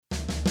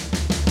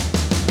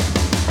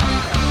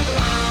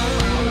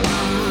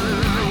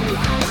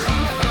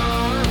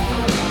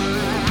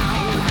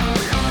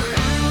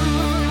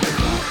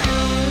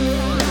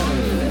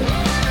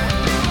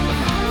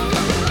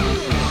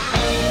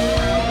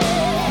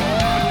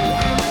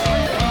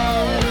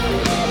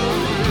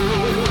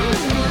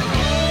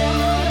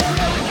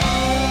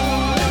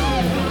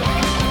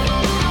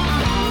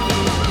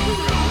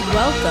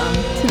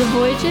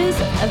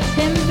Voyages of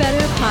Tim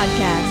Vetter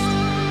podcast.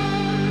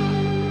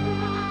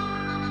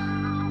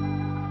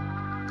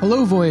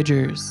 Hello,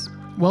 Voyagers.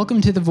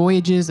 Welcome to the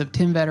Voyages of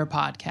Tim Vetter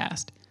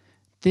podcast.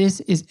 This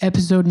is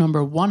episode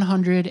number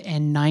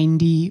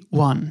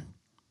 191.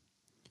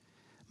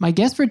 My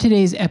guest for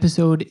today's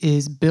episode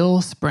is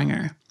Bill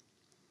Springer.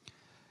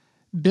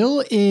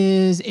 Bill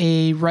is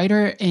a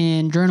writer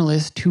and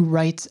journalist who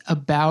writes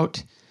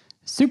about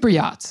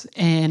superyachts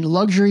and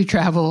luxury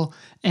travel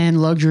and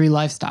luxury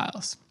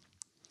lifestyles.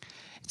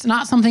 It's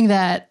not something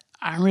that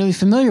I'm really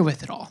familiar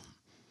with at all.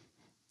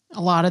 A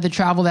lot of the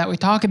travel that we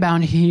talk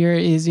about here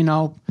is,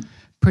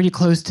 pretty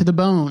close to the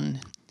bone.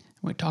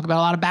 We talk about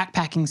a lot of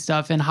backpacking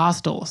stuff and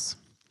hostels.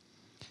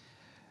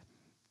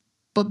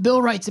 But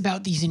Bill writes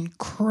about these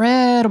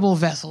incredible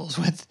vessels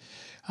with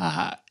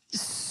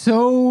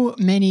so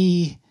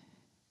many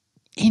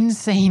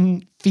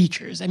insane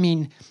features. I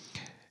mean,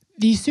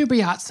 these super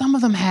yachts, some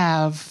of them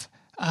have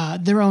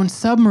their own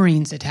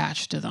submarines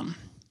attached to them.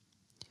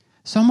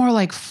 Some are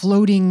like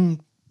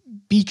floating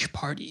beach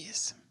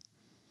parties.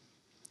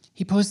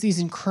 He posts these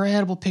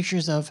incredible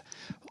pictures of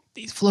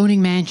these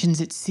floating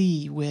mansions at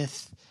sea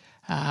with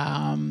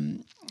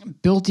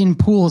built-in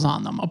pools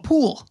on them. A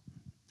pool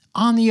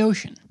on the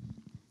ocean.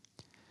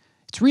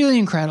 It's really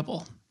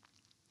incredible.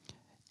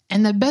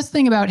 And the best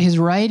thing about his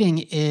writing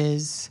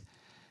is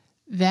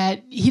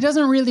that he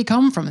doesn't really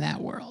come from that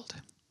world.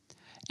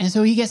 And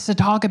so he gets to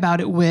talk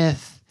about it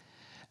with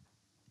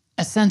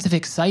a sense of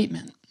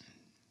excitement.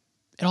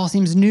 It all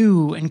seems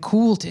new and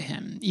cool to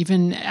him,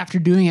 even after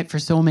doing it for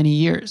so many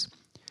years.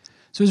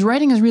 So his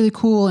writing is really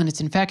cool and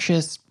it's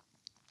infectious,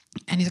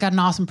 and he's got an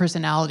awesome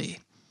personality.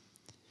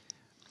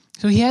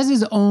 So he has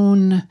his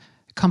own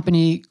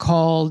company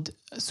called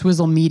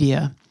Swizzle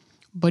Media,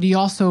 but he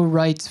also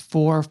writes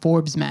for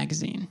Forbes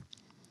magazine.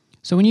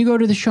 So when you go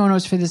to the show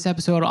notes for this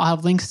episode, I'll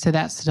have links to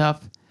that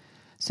stuff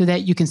so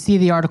that you can see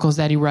the articles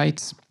that he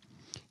writes.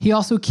 He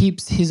also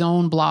keeps his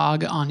own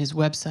blog on his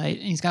website,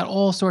 and he's got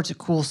all sorts of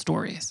cool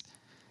stories.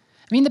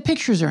 I mean, the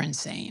pictures are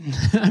insane.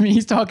 I mean,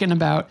 he's talking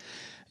about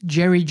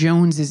Jerry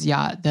Jones's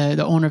yacht,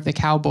 the owner of the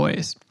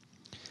Cowboys.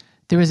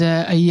 There was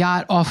a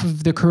yacht off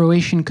of the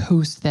Croatian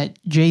coast that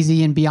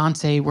Jay-Z and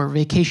Beyonce were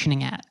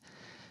vacationing at.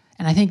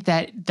 And I think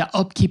that the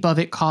upkeep of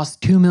it cost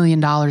 $2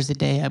 million a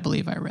day, I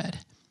believe I read.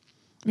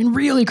 I mean,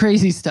 really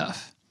crazy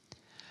stuff.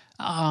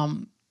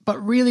 But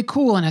really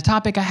cool, and a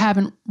topic I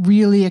haven't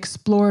really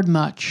explored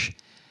much.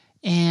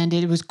 And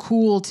it was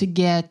cool to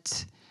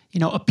get,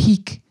 a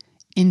peek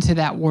into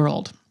that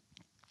world.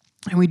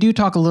 And we do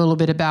talk a little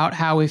bit about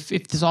how if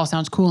this all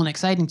sounds cool and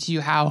exciting to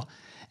you, how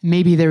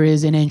maybe there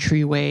is an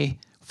entryway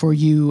for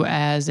you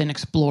as an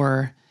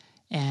explorer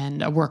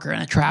and a worker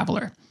and a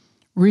traveler.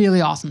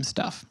 Really awesome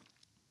stuff.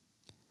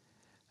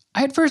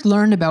 I had first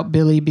learned about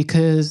Billy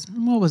because,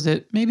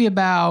 maybe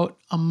about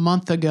a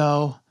month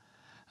ago,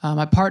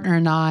 my partner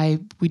and I,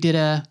 we did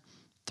a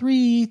 4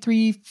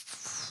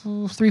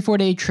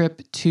 day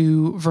trip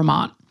to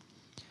Vermont.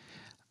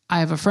 I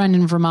have a friend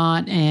in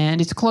Vermont,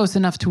 and it's close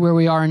enough to where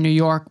we are in New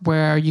York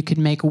where you could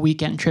make a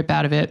weekend trip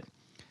out of it.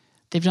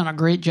 They've done a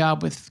great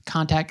job with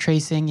contact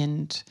tracing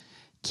and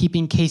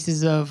keeping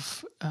cases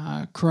of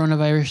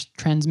coronavirus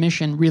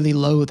transmission really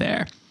low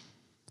there.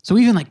 So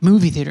even like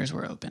movie theaters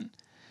were open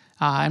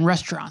and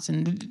restaurants,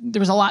 and there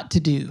was a lot to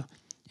do.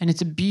 And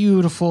it's a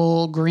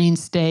beautiful green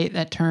state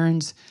that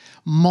turns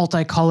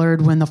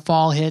multicolored when the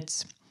fall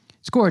hits.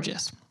 It's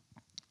gorgeous.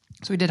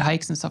 So we did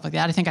hikes and stuff like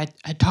that. I think I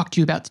talked to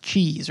you about the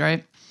cheese,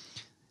 right?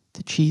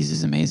 The cheese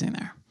is amazing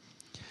there.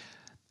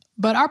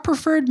 But our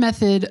preferred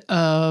method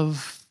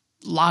of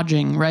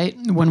lodging, right,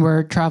 when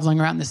we're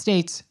traveling around the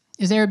States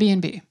is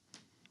Airbnb.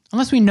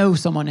 Unless we know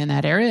someone in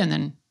that area, and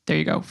then there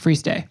you go, free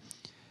stay.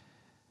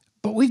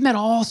 But we've met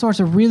all sorts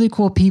of really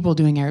cool people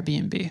doing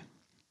Airbnb.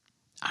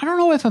 I don't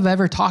know if I've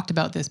ever talked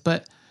about this,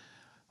 but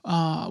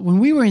when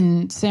we were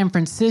in San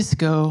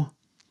Francisco,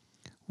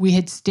 we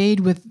had stayed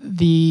with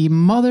the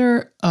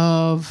mother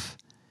of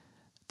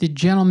the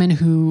gentleman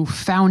who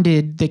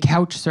founded the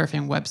couch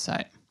surfing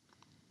website.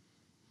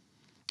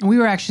 And we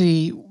were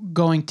actually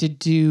going to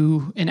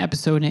do an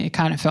episode, and it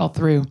kind of fell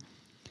through.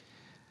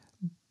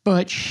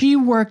 But she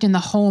worked in the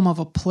home of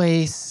a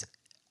place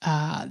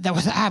that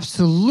was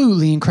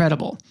absolutely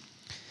incredible.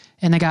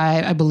 And the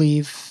guy, I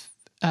believe,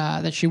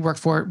 that she worked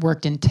for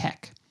worked in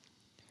tech.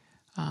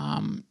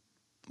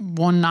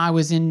 When I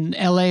was in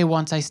LA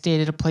once, I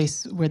stayed at a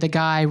place where the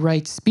guy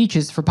writes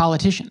speeches for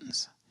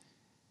politicians.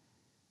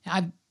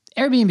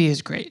 Airbnb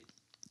is great.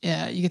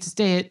 You get to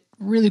stay at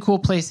really cool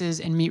places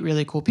and meet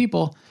really cool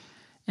people.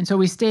 And so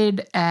we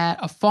stayed at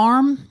a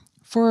farm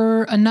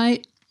for a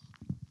night,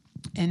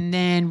 and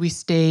then we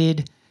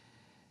stayed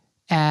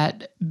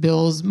at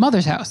Bill's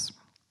mother's house.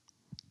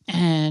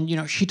 And,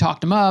 she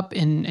talked him up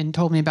and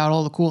told me about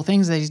all the cool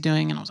things that he's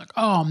doing. And I was like,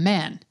 oh,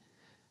 man,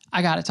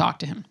 I got to talk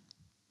to him.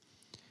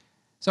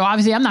 So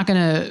obviously I'm not going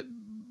to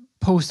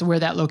post where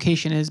that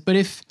location is. But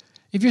if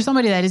you're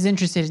somebody that is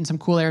interested in some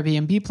cool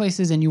Airbnb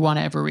places and you want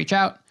to ever reach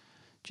out,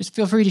 just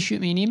feel free to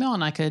shoot me an email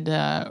and I could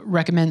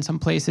recommend some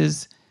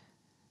places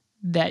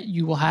that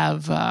you will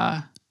have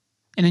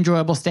an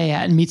enjoyable stay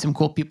at and meet some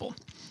cool people.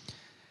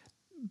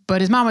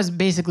 But his mom was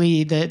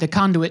basically the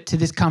conduit to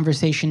this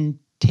conversation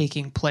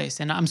taking place.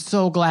 And I'm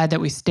so glad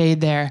that we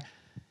stayed there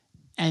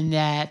and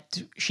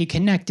that she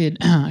connected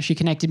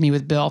me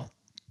with Bill,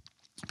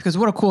 because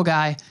what a cool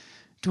guy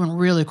doing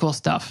really cool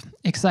stuff.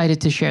 Excited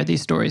to share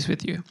these stories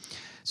with you.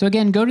 So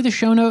again, go to the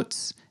show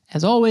notes.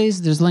 As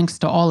always, there's links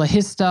to all of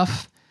his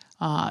stuff.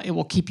 It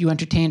will keep you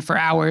entertained for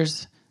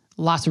hours.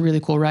 Lots of really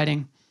cool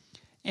writing.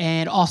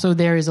 And also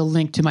there is a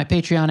link to my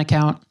Patreon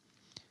account.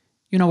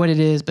 You know what it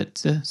is, but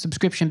it's a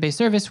subscription-based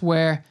service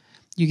where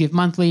you give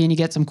monthly and you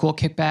get some cool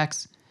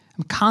kickbacks.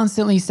 I'm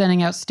constantly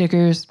sending out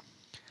stickers.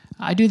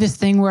 I do this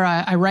thing where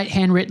I write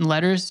handwritten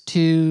letters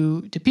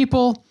to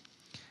people.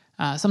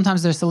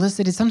 Sometimes they're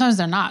solicited, sometimes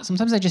they're not.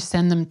 Sometimes I just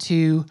send them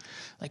to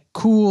like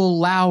cool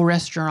Lao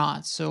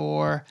restaurants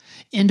or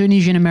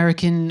Indonesian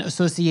American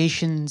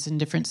associations in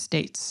different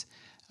states,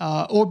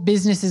 or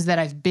businesses that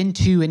I've been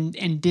to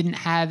and didn't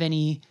have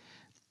any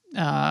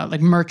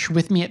like merch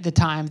with me at the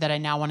time that I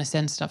now want to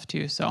send stuff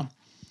to. So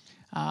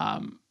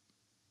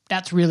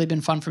that's really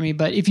been fun for me.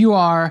 But if you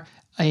are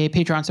a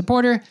Patreon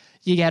supporter,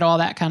 you get all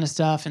that kind of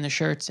stuff and the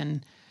shirts,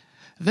 and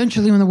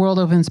eventually when the world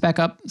opens back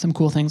up, some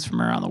cool things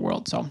from around the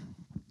world. So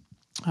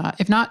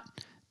if not,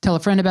 tell a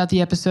friend about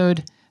the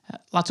episode.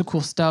 Lots of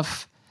cool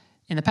stuff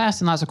in the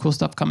past and lots of cool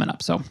stuff coming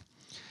up. So, all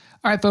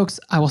right, folks,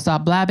 I will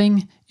stop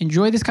blabbing.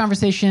 Enjoy this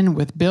conversation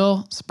with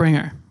Bill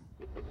Springer.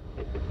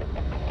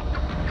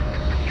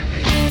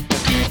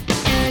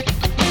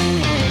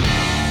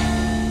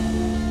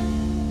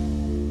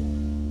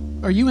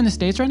 Are you in the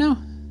States right now?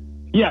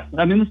 Yes,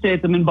 I'm in the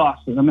States. I'm in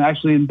Boston. I'm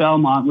actually in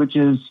Belmont, which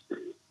is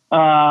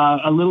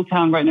a little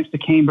town right next to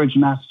Cambridge,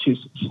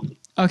 Massachusetts.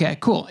 Okay,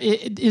 cool.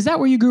 Is that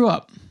where you grew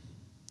up?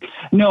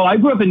 No, I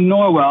grew up in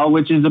Norwell,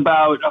 which is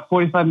about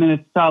 45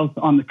 minutes south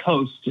on the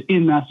coast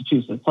in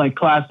Massachusetts, like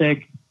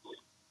classic,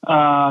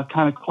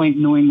 kind of quaint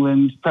New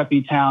England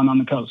preppy town on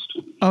the coast.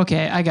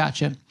 Okay, I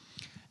gotcha.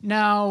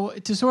 Now,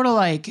 to sort of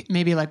like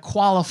maybe like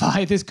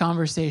qualify this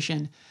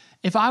conversation,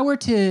 if I were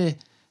to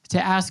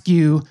ask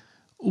you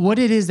what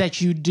it is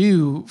that you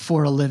do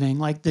for a living,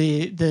 like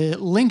the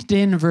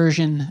LinkedIn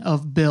version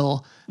of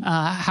Bill,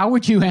 how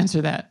would you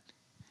answer that?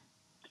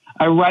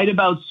 I write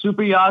about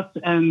super yachts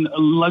and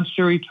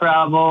luxury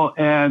travel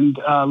and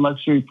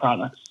luxury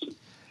products.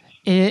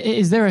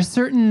 Is there a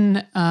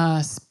certain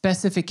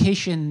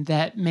specification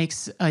that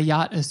makes a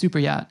yacht a super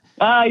yacht?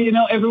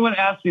 Everyone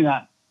asks me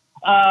that.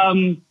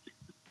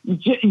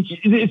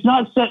 It's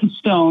not set in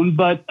stone,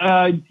 but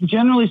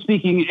generally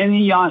speaking,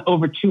 any yacht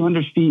over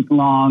 200 feet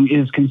long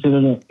is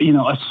considered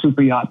a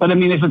super yacht. But I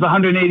mean, if it's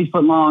 180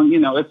 foot long,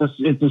 it's a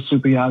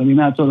super yacht. I mean,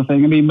 that sort of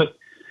thing. I mean, but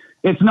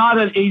it's not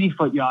an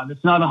 80-foot yacht.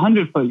 It's not a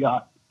 100-foot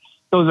yacht.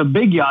 Those are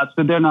big yachts,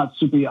 but they're not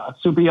super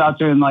yachts. Super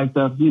yachts are in like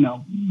the,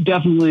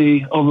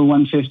 definitely over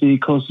 150,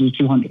 close to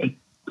 200.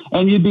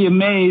 And you'd be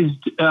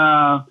amazed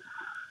to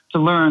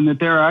learn that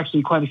there are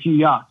actually quite a few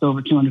yachts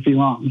over 200 feet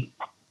long.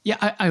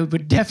 Yeah, I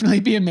would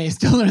definitely be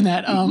amazed to learn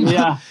that.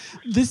 Yeah.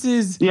 This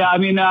is... Yeah, I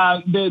mean,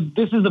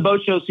 this is the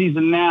boat show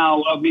season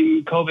now. I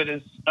mean, COVID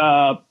has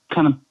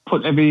kind of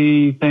put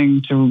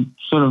everything to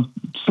sort of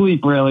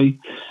sleep, really.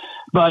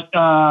 But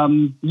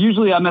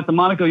usually I'm at the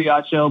Monaco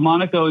Yacht Show.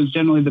 Monaco is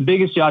generally the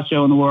biggest yacht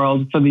show in the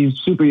world for these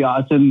super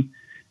yachts. And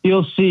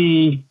you'll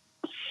see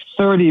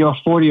 30 or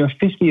 40 or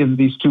 50 of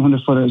these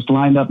 200-footers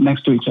lined up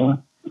next to each other.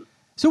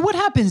 So what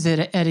happens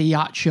at a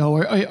yacht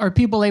show? Are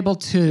people able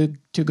to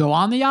go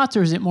on the yachts,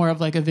 or is it more of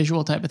like a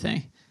visual type of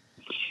thing?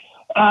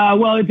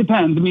 Well, it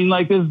depends. I mean,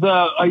 like there's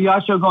a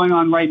yacht show going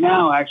on right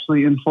now,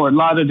 actually, in Fort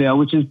Lauderdale,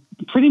 which is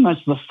pretty much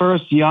the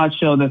first yacht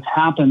show that's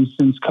happened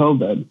since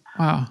COVID.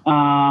 Wow.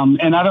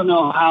 And I don't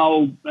know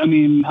how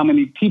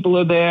many people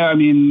are there. I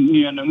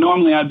mean,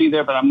 normally I'd be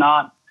there, but I'm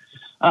not.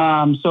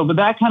 But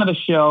that kind of a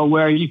show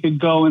where you could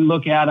go and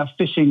look at a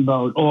fishing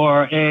boat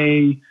or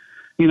a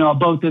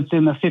boat that's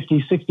in the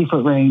 50,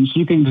 60-foot range.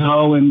 You can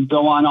go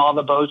on all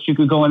the boats. You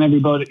could go on every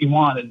boat that you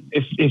wanted,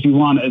 if you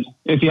wanted,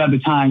 if you had the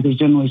time, because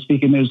generally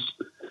speaking, there's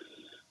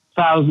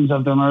thousands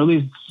of them, or at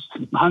least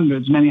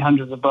many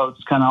hundreds of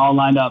boats kind of all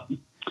lined up.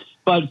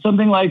 But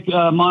something like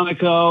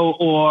Monaco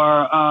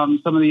or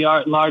some of the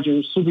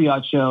larger super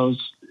yacht shows,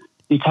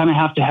 you kind of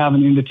have to have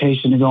an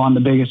invitation to go on the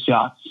biggest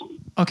yachts.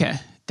 Okay,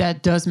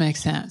 that does make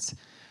sense.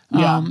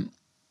 Yeah.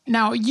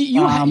 Now,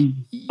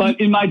 but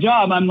in my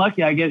job, I'm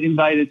lucky. I get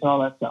invited to all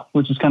that stuff,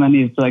 which is kind of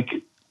neat. It's like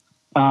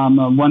a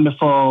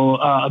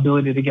wonderful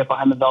ability to get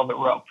behind the velvet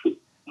rope.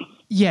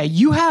 Yeah,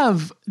 you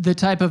have the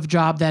type of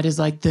job that is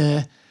like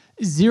the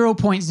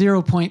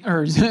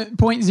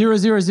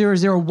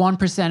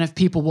 0.00001% of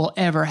people will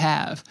ever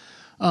have.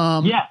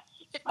 Yes,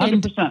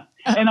 100%.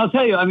 And I'll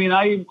tell you, I mean,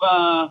 I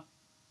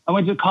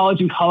went to college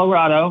in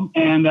Colorado,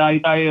 and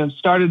I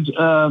started,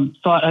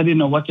 thought I didn't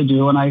know what to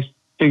do, and I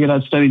figured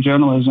I'd study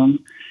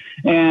journalism.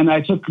 And I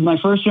took my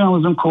first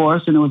journalism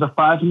course, and it was a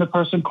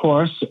 500-person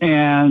course.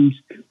 And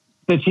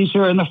the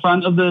teacher in the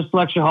front of this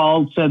lecture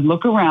hall said,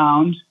 "Look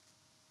around.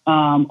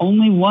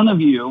 only one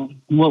of you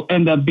will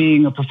end up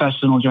being a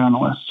professional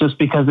journalist, just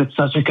because it's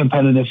such a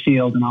competitive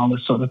field and all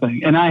this sort of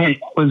thing. And I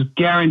was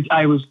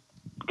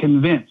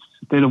convinced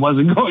that it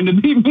wasn't going to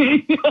be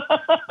me.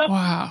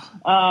 Wow.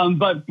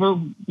 But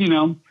for,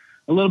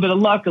 a little bit of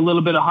luck, a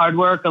little bit of hard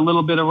work, a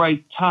little bit of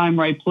right time,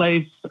 right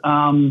place,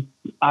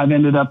 I've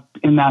ended up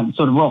in that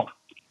sort of role.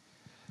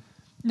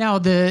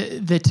 Now,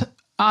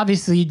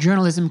 obviously,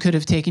 journalism could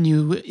have taken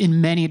you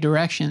in many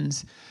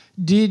directions.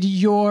 Did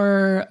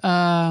your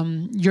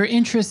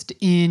interest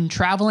in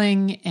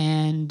traveling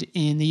and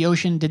in the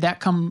ocean, did that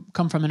come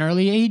from an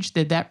early age?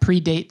 Did that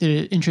predate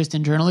the interest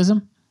in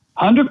journalism?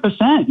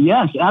 100%.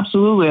 Yes,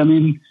 absolutely. I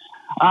mean,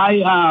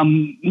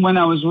 when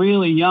I was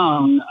really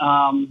young,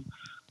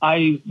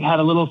 I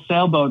had a little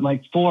sailboat,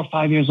 like 4 or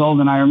 5 years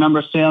old, and I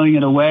remember sailing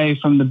it away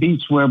from the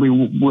beach where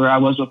I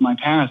was with my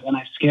parents, and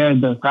I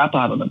scared the crap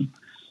out of them.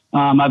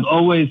 I've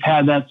always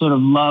had that sort of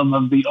love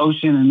of the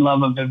ocean and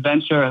love of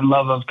adventure and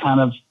love of kind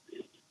of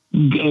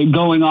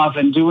going off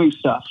and doing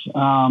stuff.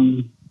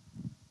 And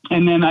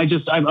then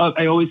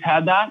I always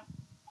had that.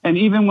 And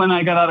even when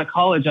I got out of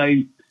college,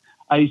 I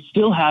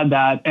still had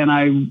that.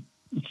 And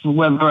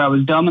whether I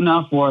was dumb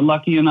enough or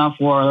lucky enough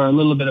or a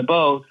little bit of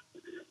both,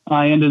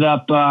 I ended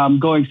up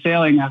going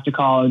sailing after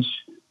college.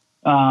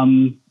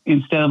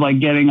 Instead of like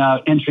getting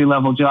an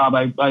entry-level job,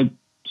 I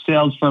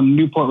sailed from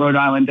Newport, Rhode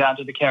Island down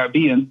to the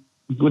Caribbean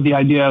with the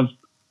idea of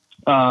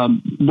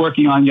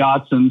working on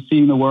yachts and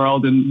seeing the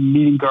world and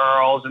meeting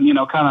girls and,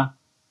 kind of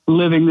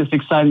living this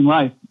exciting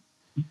life.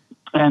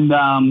 And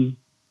I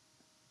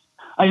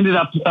ended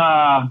up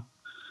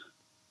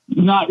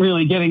not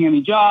really getting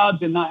any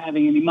jobs and not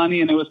having any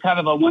money. And it was kind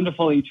of a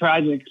wonderfully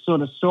tragic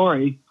sort of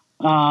story.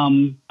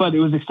 But it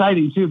was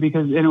exciting too,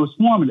 and it was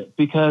formative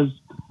because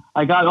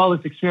I got all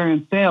this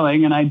experience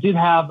sailing, and I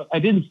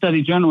didn't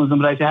study journalism,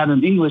 but I had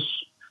an English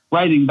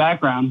writing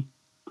background.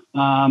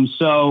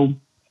 So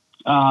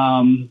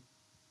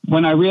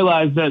when I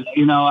realized that,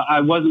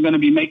 I wasn't going to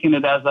be making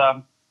it as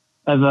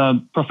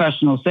a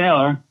professional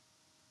sailor,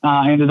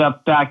 I ended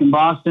up back in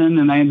Boston,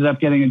 and I ended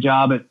up getting a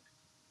job at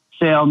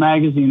Sail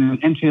Magazine, an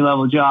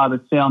entry-level job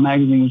at Sail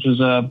Magazine, which was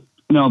a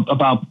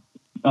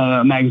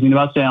magazine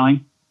about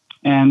sailing.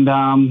 And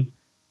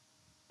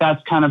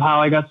that's kind of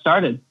how I got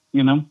started,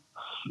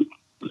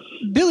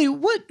 Billy,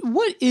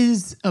 what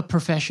is a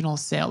professional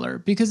sailor?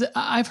 Because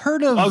I've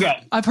heard of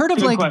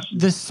like question.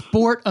 The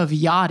sport of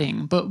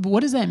yachting, but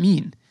what does that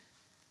mean?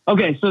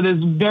 Okay, so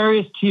there's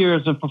various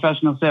tiers of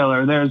professional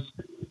sailor. There's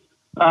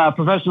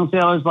professional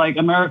sailors like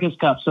America's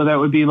Cup, so that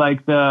would be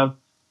like the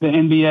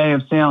NBA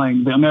of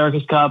sailing. The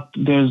America's Cup.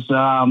 There's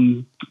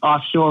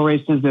offshore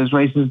races. There's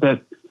races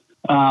that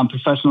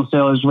professional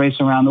sailors race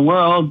around the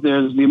world.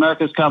 There's the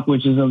America's Cup,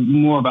 which is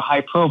more of a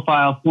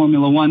high-profile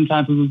Formula One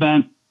type of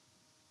event.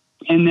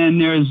 And then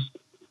there's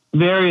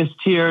various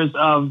tiers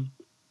of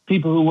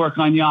people who work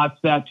on yachts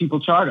that people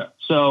charter.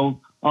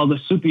 So all the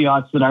super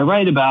yachts that I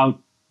write about,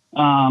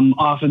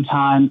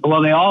 oftentimes,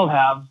 they all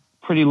have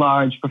pretty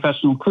large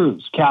professional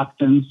crews,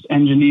 captains,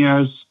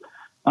 engineers,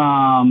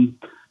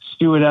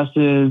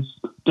 stewardesses,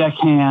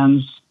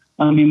 deckhands.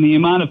 I mean, the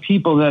amount of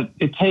people that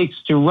it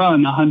takes to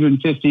run a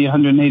 150,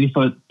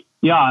 180-foot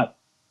yacht,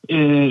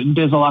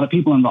 there's a lot of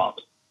people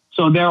involved.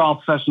 So they're all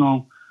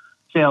professional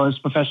sailors,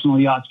 professional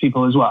yachts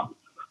people as well.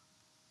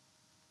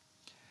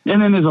 And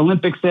then there's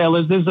Olympic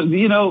sailors. There's,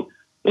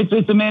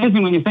 it's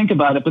amazing when you think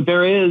about it, but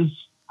there is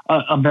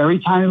a very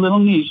tiny little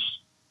niche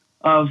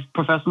of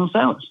professional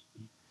sailors,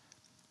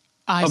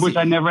 of which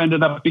I never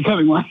ended up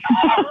becoming one.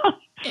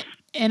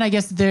 And I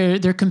guess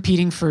they're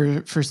competing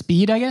for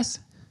speed, I guess.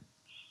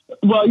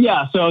 Well,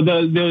 yeah. So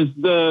there's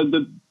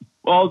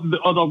all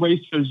the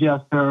racers.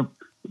 Yes, they're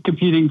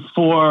competing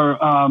for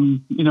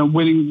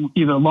winning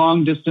either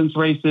long distance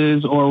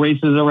races or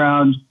races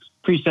around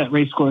preset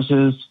race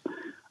courses.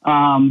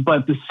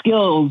 But the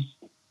skills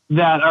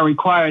that are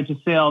required to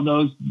sail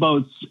those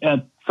boats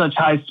at such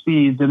high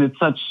speeds and at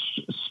such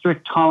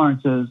strict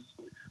tolerances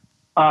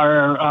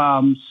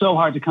are so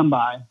hard to come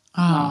by.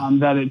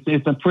 That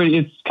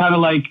it's kind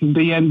of like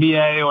the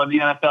NBA or the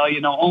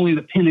NFL. Only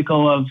the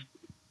pinnacle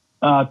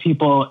of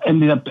people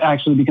ended up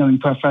actually becoming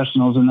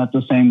professionals, and that's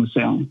the same with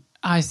sailing.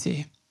 I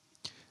see.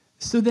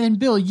 So then,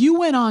 Bill, you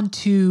went on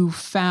to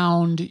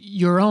found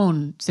your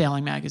own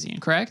sailing magazine,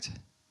 correct?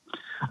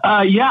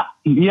 Yeah,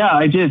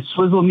 I did.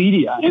 Swizzle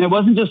Media, and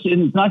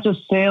it's not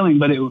just sailing,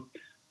 but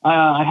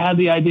I had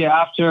the idea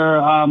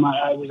after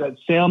I was at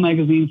Sail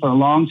Magazine for a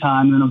long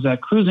time, and I was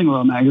at Cruising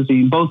World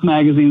Magazine. Both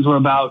magazines were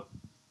about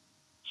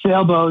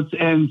sailboats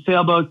and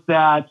sailboats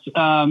that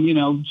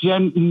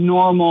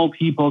normal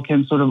people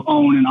can sort of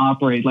own and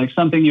operate, like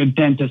something your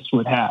dentist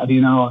would have,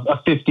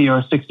 a 50 or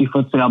a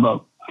 60-foot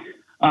sailboat.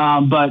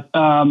 But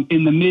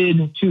in the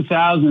mid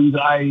 2000s,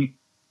 I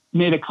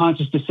made a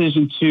conscious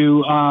decision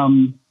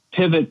to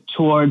pivot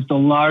towards the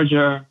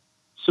larger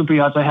super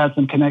yachts. I had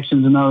some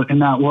connections in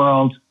that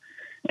world,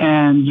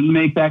 and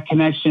make that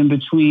connection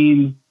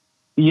between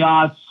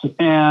yachts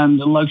and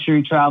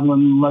luxury travel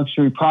and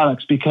luxury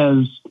products,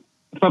 because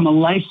from a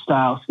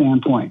lifestyle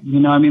standpoint. You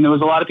know, I mean, there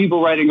was a lot of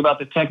people writing about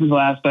the technical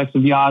aspects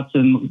of yachts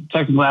and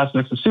technical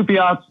aspects of super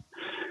yachts.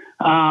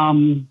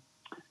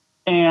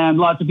 And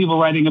lots of people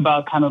writing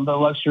about kind of the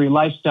luxury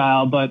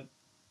lifestyle. But,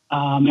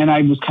 and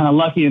I was kind of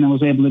lucky and I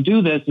was able to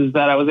do this, is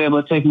that I was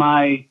able to take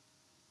my,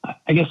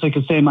 I guess I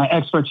could say, my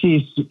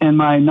expertise and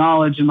my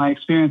knowledge and my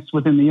experience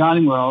within the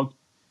yachting world,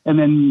 and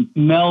then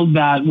meld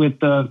that with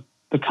the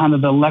kind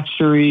of the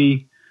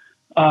luxury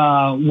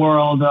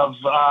world of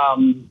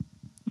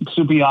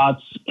super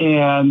yachts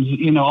and,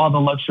 you know, all the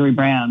luxury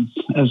brands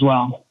as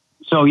well.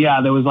 So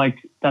yeah, there was like,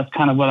 that's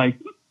kind of what I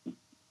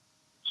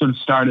sort of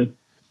started.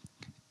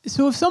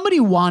 So if somebody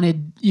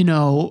wanted, you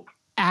know,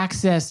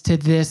 access to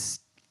this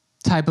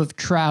type of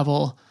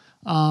travel,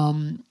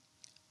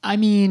 I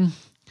mean,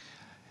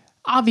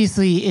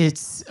 obviously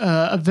it's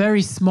a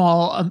very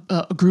small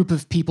group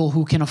of people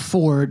who can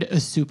afford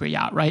a super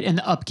yacht, right? And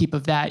the upkeep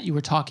of that, you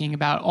were talking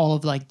about all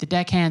of like the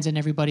deckhands and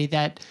everybody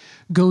that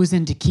goes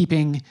into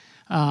keeping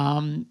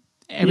everything.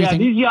 Yeah,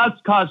 these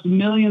yachts cost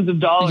millions of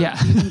dollars,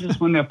 even just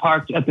when they're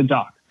parked at the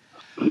dock.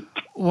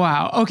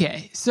 Wow.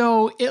 Okay.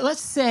 So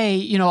let's say,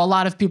 you know, a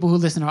lot of people who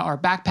listen are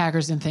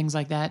backpackers and things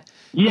like that.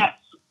 Yes.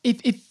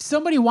 If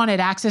somebody wanted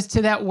access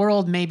to that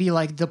world, maybe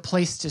like the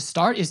place to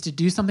start is to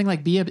do something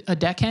like be a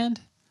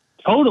deckhand?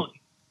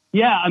 Totally.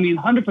 Yeah. I mean,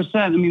 100%.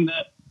 I mean,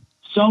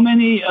 some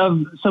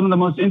of the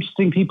most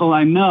interesting people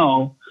I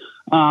know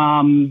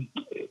are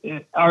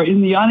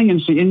in the yachting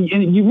industry.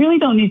 And you really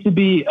don't need to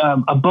be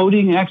a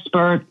boating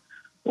expert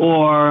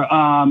or,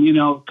 you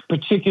know,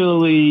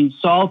 particularly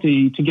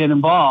salty to get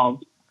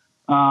involved.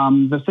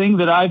 The thing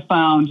that I've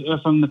found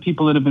from the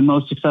people that have been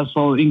most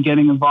successful in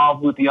getting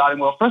involved with the yachting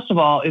world, first of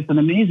all, it's an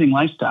amazing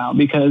lifestyle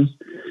because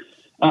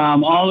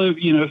all of,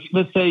 you know,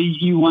 let's say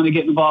you want to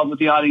get involved with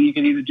the yachting, you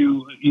can either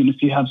do, you know,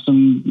 if you have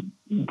some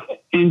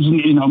engine,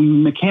 you know,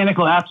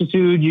 mechanical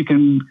aptitude, you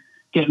can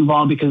get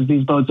involved because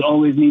these boats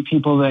always need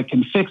people that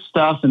can fix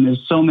stuff. And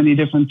there's so many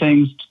different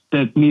things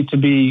that need to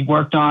be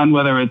worked on,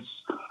 whether it's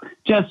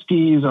jet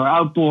skis or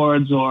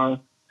outboards or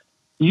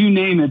you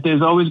name it,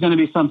 there's always going to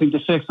be something to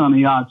fix on a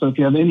yacht. So if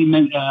you have any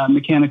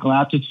mechanical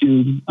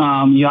aptitude,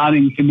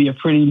 yachting can be a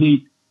pretty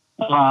neat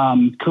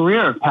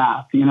career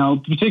path, you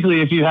know,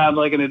 particularly if you have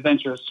like an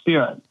adventurous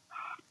spirit.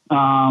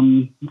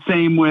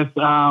 Same with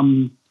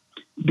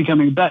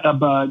becoming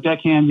a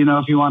deckhand, you know,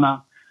 if you want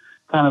to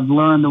kind of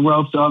learn the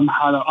ropes on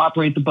how to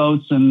operate the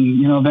boats and,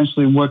 you know,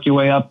 eventually work your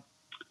way up,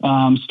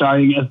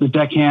 starting as the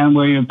deckhand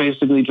where you're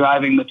basically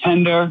driving the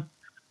tender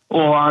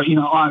or, you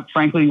know,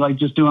 frankly, like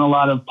just doing a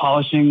lot of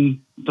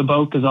polishing the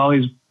boat because all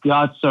these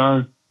yachts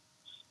are,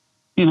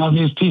 you know,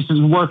 these pieces,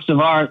 works of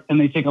art, and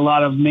they take a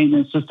lot of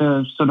maintenance just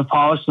to sort of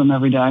polish them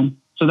every day.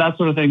 So that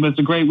sort of thing, but it's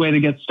a great way to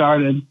get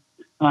started.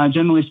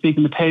 Generally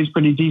speaking, the pay is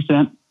pretty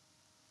decent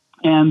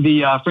and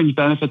the fringe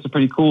benefits are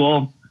pretty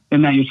cool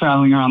in that you're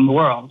traveling around the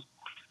world.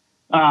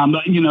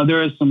 But, you know,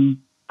 there is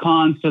some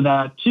cons to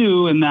that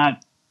too, in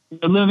that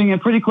you're living in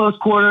pretty close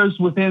quarters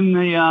within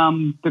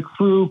the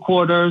crew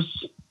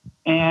quarters.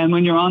 And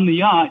when you're on the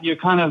yacht, you're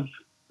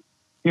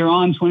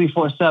on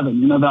 24/7.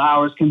 You know, the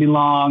hours can be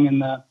long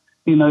and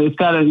you know, it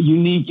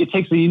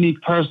takes a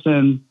unique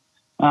person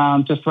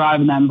to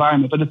thrive in that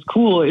environment. But it's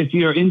cool if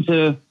you're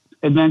into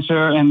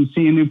adventure and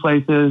seeing new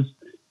places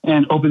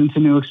and open to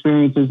new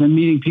experiences and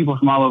meeting people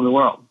from all over the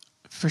world.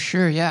 For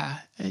sure, yeah.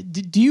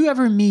 Do you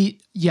ever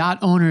meet yacht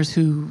owners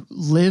who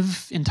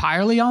live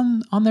entirely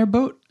on their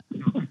boat?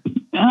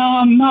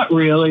 Not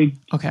really.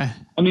 Okay.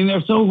 I mean,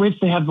 they're so rich,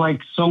 they have like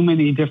so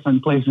many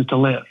different places to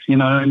live. You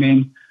know what I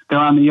mean? They're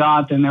on the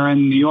yacht, then they're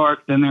in New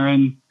York, then they're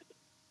in,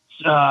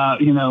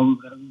 you know,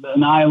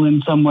 an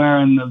island somewhere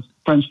in the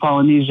French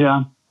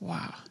Polynesia.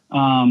 Wow.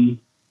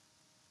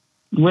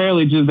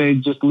 Rarely do they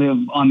just live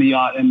on the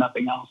yacht and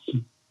nothing else.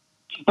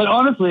 But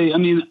honestly, I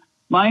mean,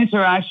 my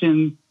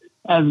interaction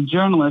as a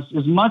journalist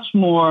is much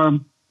more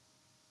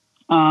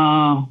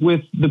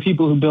with the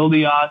people who build the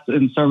yachts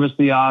and service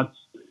the yachts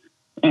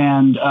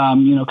and,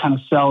 you know, kind of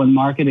sell and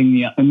market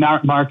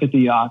the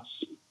yachts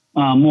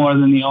more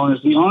than the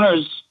owners. The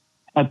owners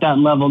at that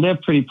level, they're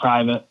pretty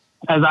private,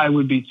 as I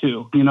would be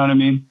too. You know what I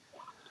mean?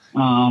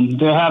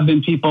 There have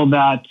been people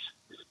that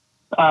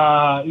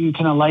you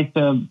kind of like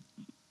the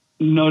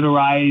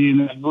notoriety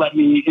and let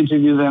me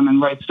interview them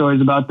and write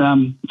stories about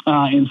them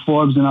in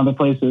Forbes and other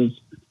places.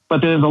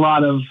 But there's a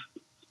lot of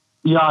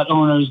yacht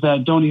owners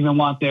that don't even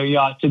want their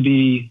yacht to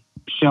be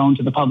shown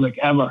to the public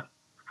ever,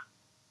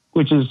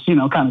 which is, you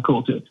know, kind of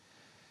cool too.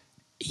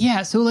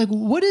 Yeah. So like,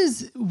 what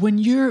is, when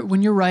you're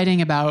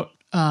writing about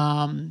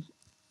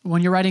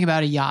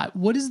a yacht,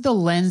 what is the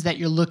lens that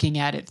you're looking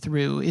at it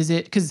through? Is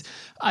it, because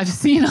I've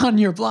seen on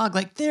your blog,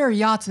 like there are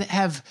yachts that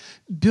have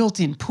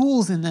built-in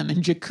pools in them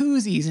and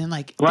jacuzzis and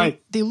like,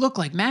 right. they look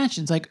like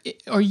mansions.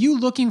 Like, are you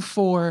looking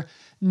for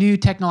new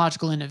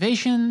technological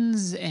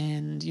innovations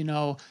and, you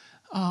know,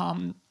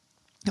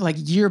 like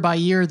year by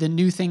year, the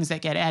new things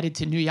that get added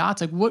to new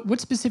yachts? Like what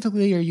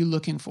specifically are you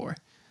looking for?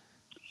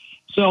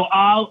 So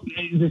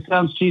this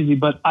sounds cheesy,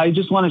 but I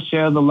just want to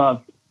share the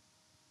love.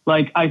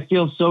 Like, I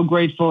feel so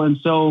grateful and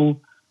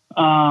so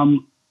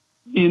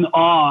in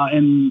awe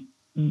and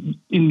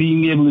in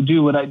being able to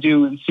do what I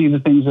do and see the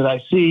things that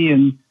I see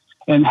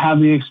and have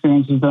the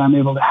experiences that I'm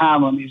able to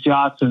have on these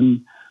yachts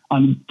and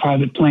on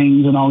private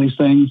planes and all these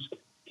things.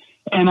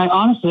 And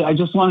I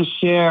just want to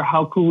share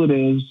how cool it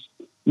is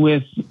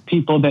with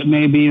people that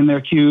may be in their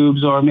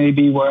cubes or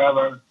maybe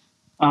wherever,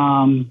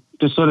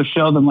 to sort of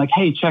show them like,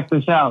 hey, check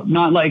this out.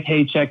 Not like,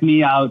 hey, check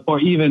me out, or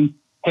even,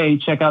 hey,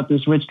 check out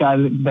this rich guy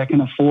that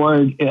can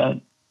afford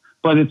it.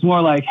 But it's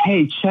more like,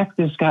 hey, check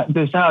this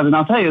out. And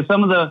I'll tell you,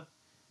 some of the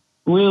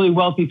really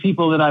wealthy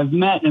people that I've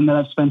met and that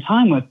I've spent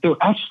time with, they're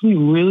actually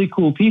really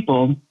cool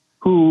people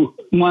who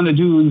want to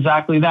do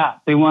exactly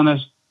that. They want to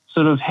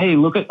sort of, hey,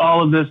 look at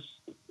all of this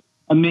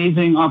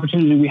amazing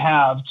opportunity we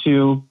have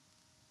to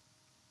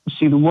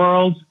see the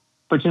world,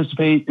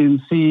 participate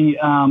and see,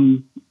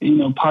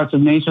 parts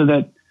of nature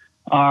that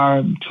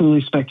are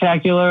truly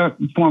spectacular,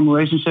 form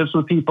relationships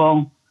with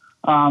people,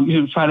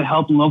 try to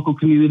help local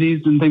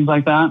communities and things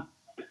like that.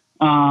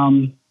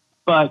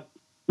 But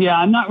yeah,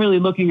 I'm not really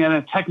looking at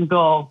a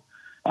technical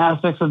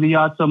aspects of the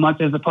yacht so much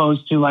as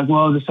opposed to like,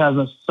 whoa, this has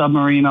a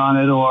submarine on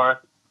it,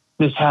 or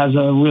this has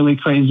a really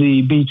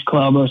crazy beach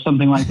club or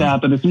something like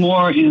that. But it's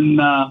more in,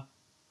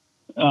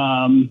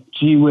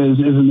 gee whiz,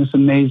 isn't this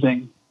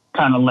amazing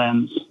kind of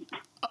lens.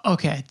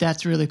 Okay.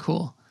 That's really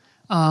cool.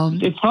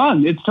 It's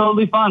fun. It's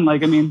totally fun.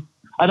 Like, I mean,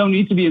 I don't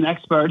need to be an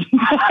expert.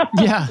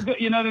 Yeah.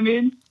 You know what I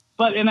mean?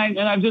 But,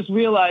 I've just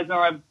realized, or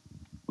I've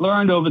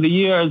learned over the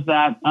years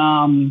that,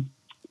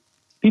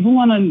 people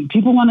want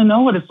to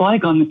know what it's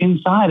like on the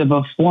inside of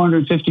a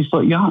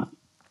 450-foot yacht,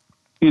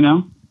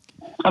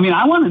 I mean,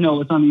 I want to know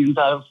what's on the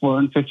inside of a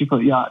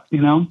 450-foot yacht,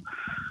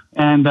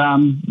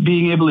 and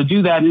being able to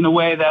do that in a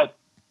way that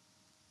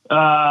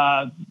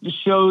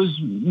shows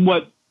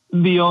what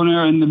the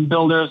owner and the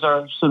builders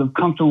are sort of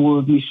comfortable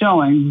with me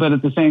showing, but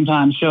at the same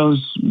time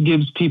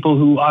gives people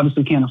who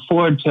obviously can't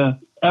afford to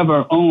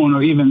ever own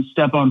or even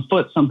step on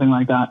foot something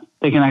like that,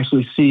 they can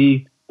actually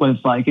see what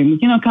it's like and,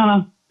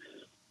 kind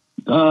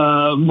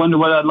of wonder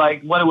what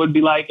it would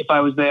be like if I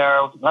was there.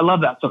 I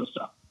love that sort of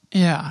stuff.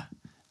 Yeah,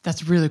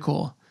 that's really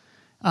cool.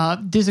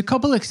 There's a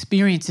couple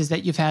experiences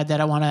that you've had that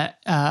I want to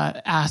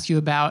ask you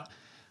about.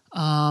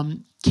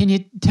 Can you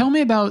tell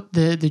me about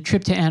the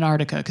trip to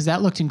Antarctica? Because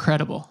that looked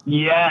incredible.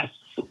 Yes.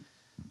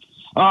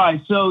 All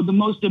right. So the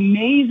most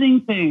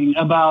amazing thing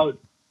about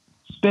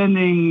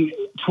spending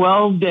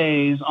 12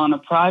 days on a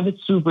private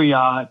super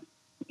yacht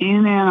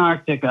in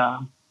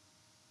Antarctica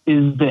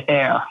is the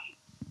air.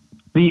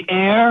 The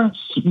air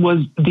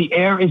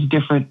is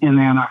different in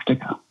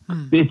Antarctica.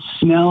 It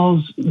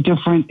smells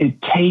different.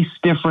 It tastes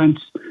different.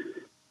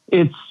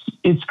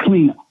 It's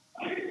cleaner.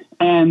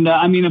 And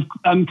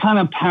I'm kind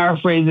of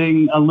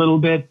paraphrasing a little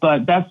bit,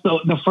 but that's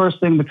the first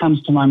thing that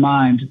comes to my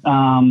mind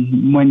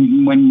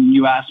when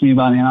you ask me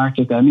about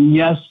Antarctica. I mean,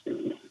 yes,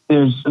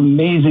 there's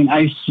amazing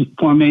ice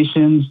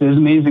formations. There's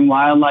amazing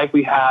wildlife.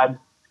 I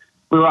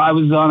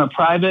was on a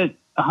private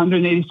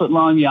 180-foot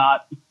long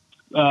yacht.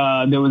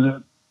 There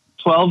was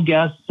 12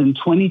 guests and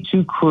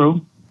 22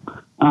 crew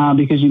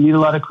because you need a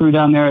lot of crew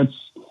down there.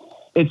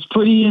 It's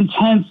pretty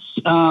intense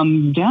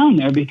down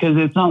there because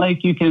it's not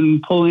like you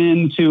can pull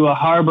into a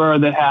harbor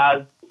that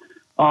has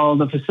all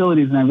the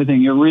facilities and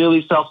everything. You're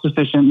really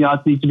self-sufficient.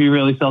 Yachts need to be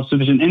really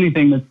self-sufficient.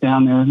 Anything that's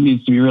down there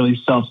needs to be really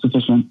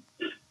self-sufficient.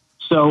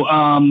 So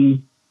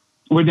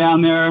we're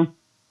down there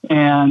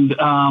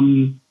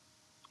and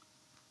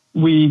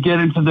we get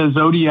into the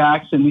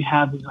Zodiacs and we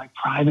have these like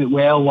private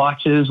whale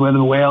watches where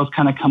the whales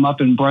kind of come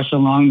up and brush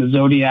along the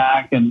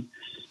Zodiac, and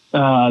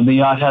the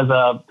yacht has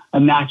a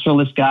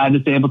naturalist guide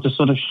that's able to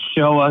sort of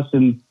show us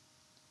and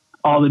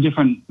all the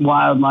different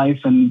wildlife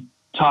and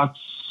talk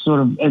sort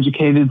of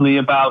educatedly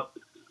about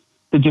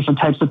the different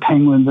types of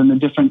penguins and the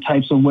different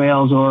types of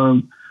whales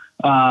or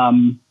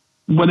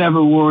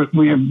whatever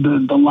we have,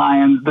 the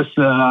lions,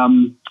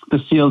 the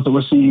seals that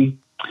we're seeing.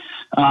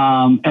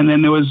 And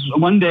then there was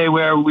one day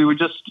where we were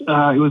just,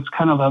 it was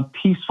kind of a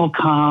peaceful,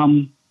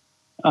 calm,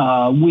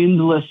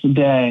 windless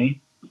day.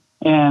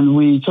 And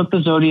we took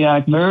the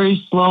Zodiac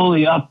very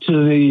slowly up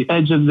to the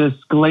edge of this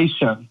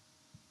glacier.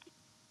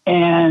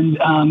 And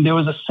there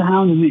was a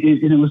sound, and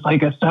it was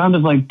like a sound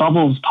of like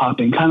bubbles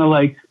popping, kind of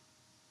like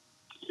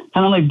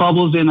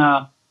bubbles in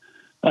a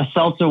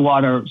seltzer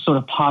water sort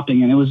of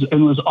popping. And it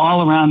was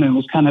all around, and it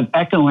was kind of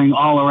echoing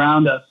all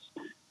around us,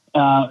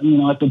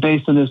 at the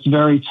base of this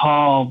very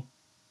tall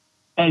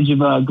edge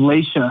of a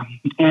glacier.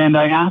 And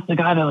I asked the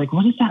guy, like,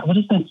 what is that? What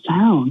is that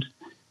sound?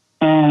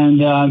 And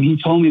he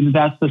told me that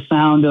that's the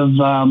sound of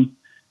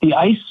the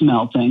ice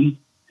melting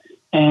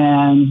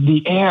and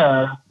the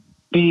air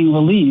being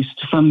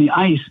released from the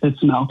ice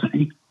that's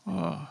melting.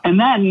 Oh. And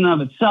that in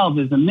and of itself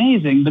is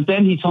amazing. But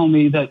then he told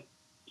me that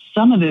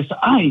some of this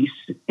ice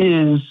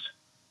is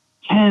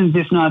tens,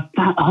 if not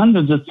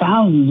hundreds of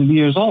thousands of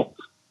years old.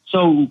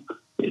 So,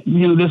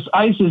 this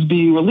ice is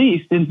being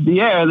released into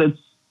the air that's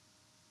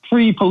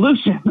free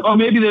pollution, or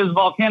maybe there's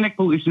volcanic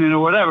pollution in it or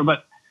whatever,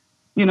 but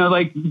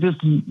like this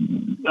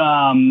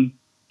kind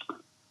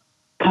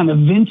of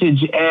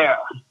vintage air.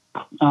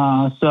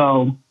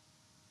 So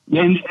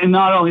And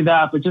not only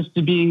that, but just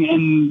to being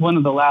in one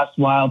of the last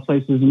wild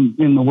places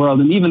in the world.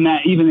 And even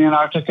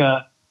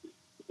Antarctica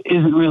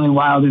isn't really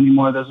wild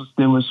anymore.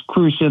 There was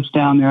cruise ships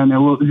down there, and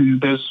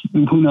there's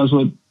who knows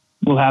what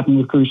will happen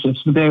with cruise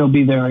ships, but they will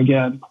be there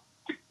again.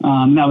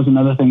 That was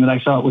another thing that I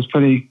felt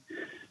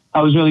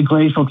I was really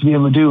grateful to be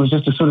able to do, was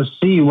just to sort of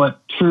see what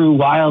true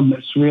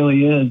wildness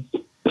really is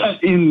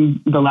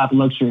in the lap of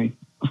luxury,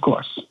 of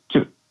course,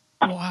 too.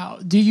 Wow.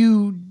 Do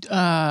you,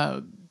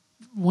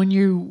 when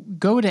you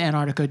go to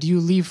Antarctica, do you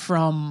leave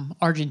from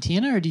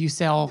Argentina or do you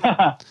sail?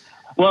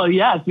 Well,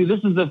 yeah, see, this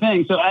is the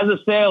thing. So as a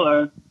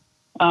sailor,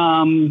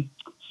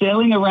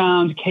 sailing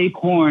around Cape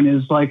Horn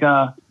is like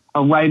a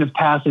rite of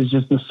passage,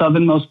 just the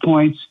southernmost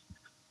point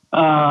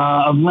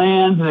of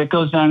land that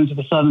goes down into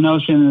the Southern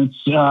Ocean.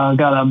 It's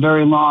got a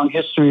very long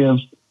history of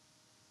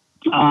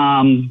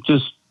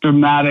just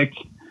dramatic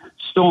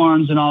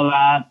storms and all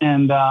that.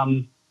 And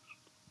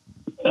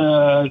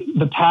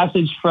the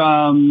passage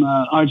from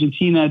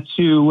Argentina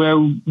to where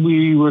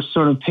we were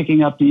sort of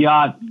picking up the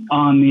yacht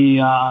on the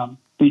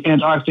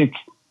Antarctic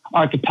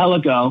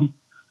archipelago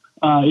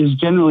is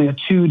generally a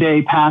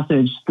 2-day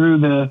passage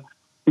through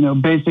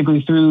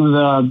basically through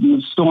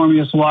the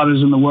stormiest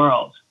waters in the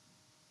world.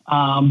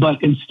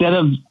 But instead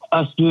of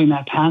us doing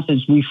that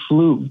passage, we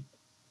flew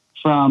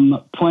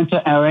from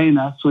Punta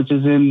Arenas, which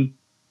is in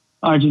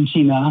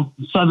Argentina,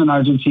 southern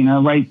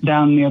Argentina, right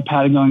down near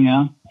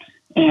Patagonia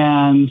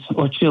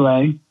or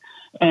Chile.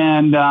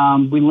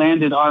 And we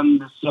landed on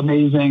this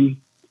amazing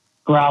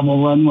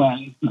gravel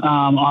runway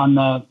on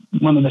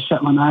one of the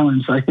Shetland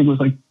Islands. I think it was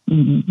like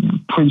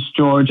Prince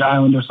George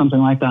Island or something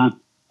like that.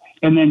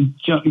 And then,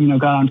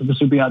 got onto the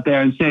super yacht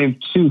there and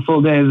saved 2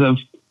 full days of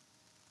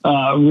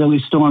really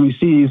stormy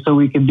seas, so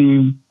we could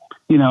be,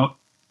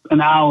 an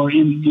hour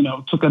in,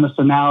 took us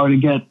an hour to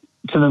get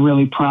to the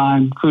really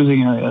prime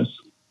cruising areas.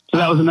 So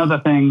that was another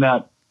thing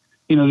that,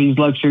 these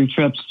luxury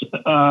trips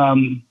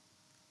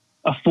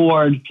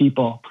afford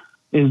people,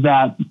 is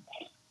that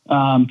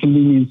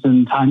convenience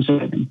and time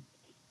saving.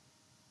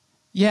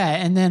 Yeah,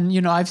 and then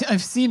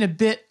I've seen a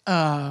bit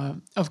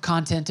of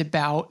content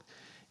about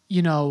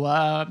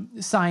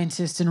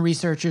scientists and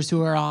researchers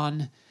who are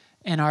on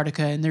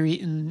Antarctica and they're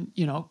eating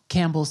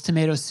Campbell's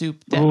tomato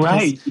soup.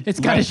 Right. It's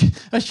got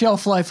a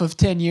shelf life of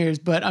 10 years,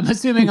 but I'm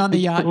assuming on the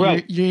yacht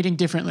right. you're eating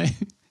differently.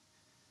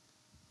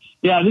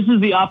 Yeah, this is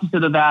the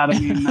opposite of that. I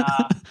mean,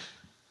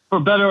 for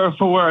better or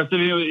for worse. I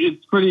mean,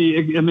 it's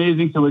pretty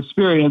amazing to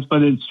experience,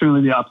 but it's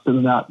truly the opposite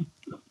of that.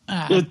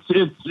 It's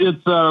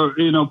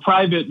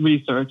private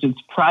research.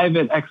 It's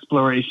private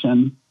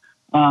exploration,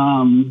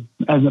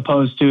 as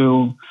opposed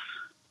to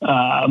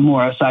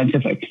more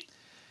scientific.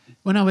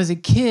 When I was a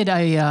kid,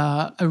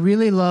 I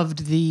really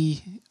loved the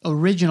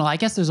original. I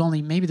guess there's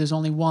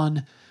only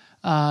one.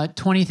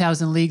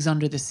 20,000 Leagues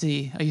Under the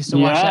Sea. I used to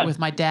watch that with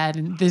my dad,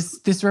 and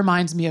this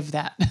reminds me of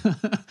that.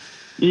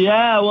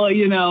 Yeah, well,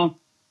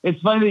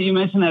 it's funny that you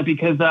mentioned that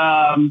because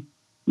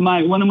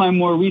one of my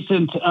more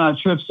recent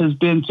trips has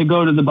been to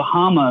go to the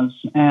Bahamas,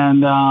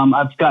 and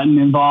I've gotten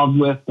involved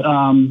with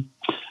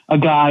a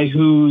guy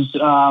who's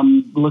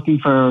looking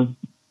for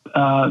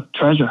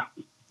treasure.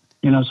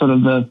 Sort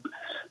of the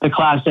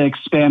classic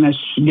Spanish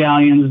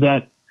galleons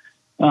that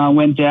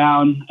went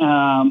down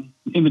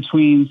in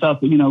between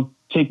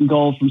taking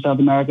gold from South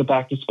America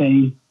back to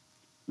Spain.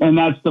 And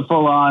that's the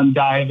full-on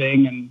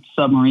diving and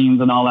submarines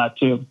and all that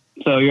too.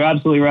 So you're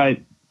absolutely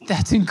right.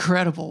 That's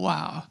incredible.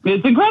 Wow.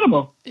 It's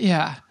incredible.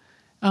 Yeah.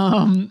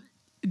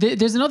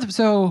 There's another,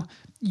 so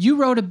you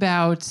wrote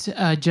about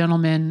a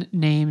gentleman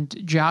named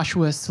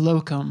Joshua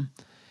Slocum.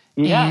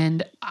 Yeah.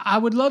 And I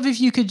would love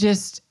if you could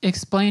just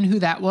explain who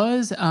that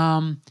was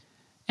and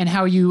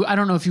how I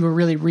don't know if you were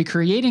really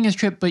recreating his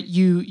trip, but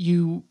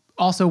you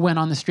also went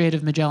on the Strait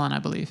of Magellan, I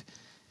believe.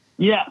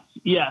 Yes.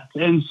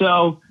 And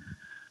so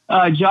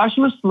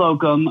Joshua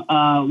Slocum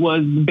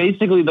was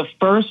basically the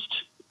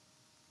first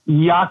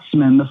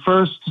yachtsman, the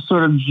first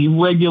sort of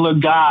regular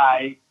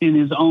guy in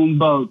his own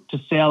boat to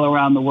sail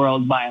around the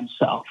world by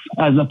himself,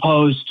 as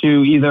opposed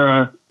to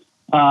either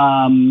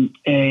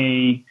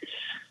a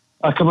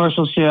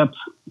commercial ship,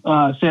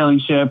 sailing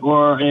ship,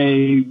 or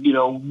a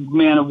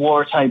man of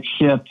war type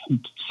ship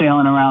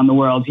sailing around the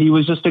world. He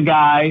was just a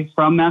guy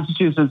from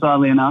Massachusetts,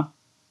 oddly enough,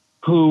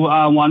 who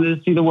wanted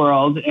to see the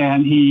world,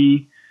 and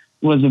he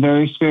was a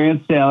very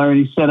experienced sailor,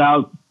 and he set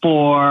out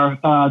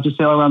to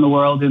sail around the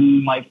world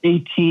in like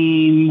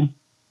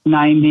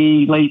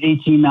 1890, late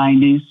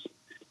 1890s,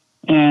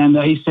 and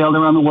he sailed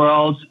around the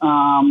world,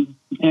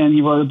 and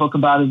he wrote a book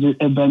about his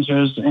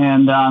adventures,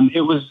 and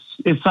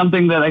it's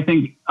something that I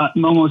think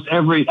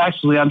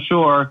I'm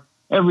sure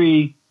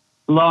every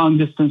long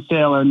distance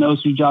sailor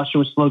knows who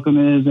Joshua Slocum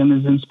is and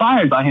is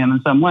inspired by him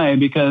in some way,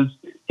 because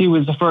he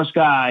was the first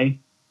guy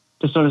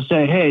to sort of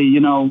say, hey,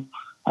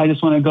 I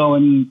just want to go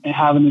and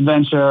have an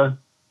adventure,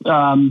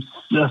 a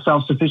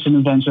self-sufficient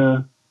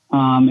adventure,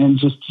 and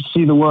just to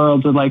see the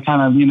world, to like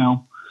kind of,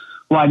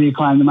 why do you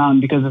climb the mountain?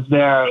 Because it's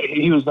there.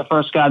 He was the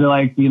first guy to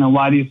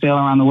why do you sail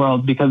around the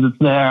world? Because it's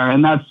there.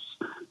 And that's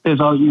there's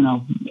all,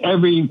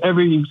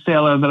 every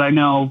sailor that I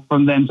know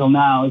from then till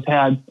now has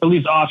had at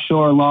least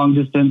offshore long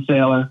distance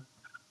sailor,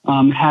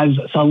 has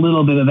a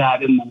little bit of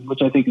that in them,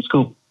 which I think is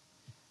cool.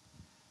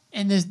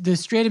 And the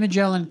Strait of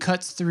Magellan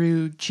cuts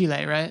through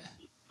Chile, right?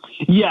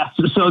 Yes.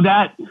 So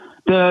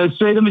the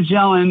Strait of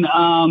Magellan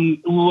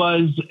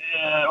was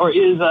or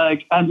is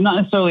not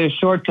necessarily a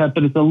shortcut,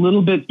 but it's a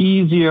little bit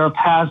easier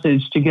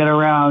passage to get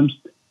around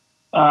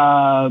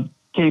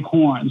Cape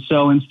Horn.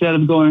 So instead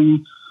of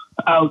going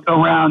out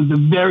around the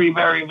very,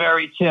 very,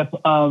 very tip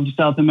of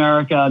South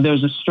America,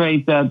 there's a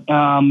strait that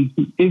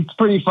it's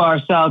pretty far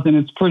south and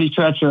it's pretty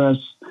treacherous.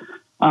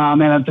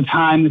 And at the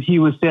time that he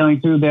was sailing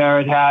through there,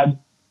 it had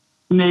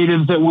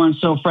natives that weren't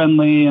so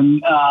friendly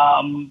and,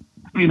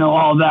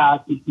 all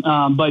that.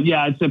 But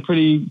yeah, it's a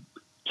pretty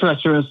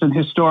treacherous and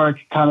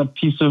historic kind of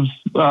piece of,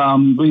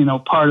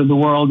 part of the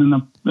world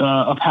and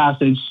a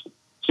passage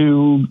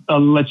to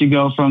let you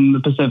go from the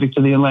Pacific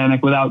to the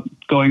Atlantic without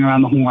going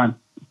around the Horn.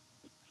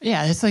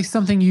 Yeah, it's like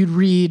something you'd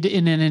read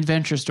in an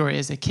adventure story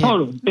as a kid.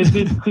 Totally.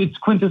 It's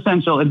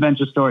quintessential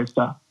adventure story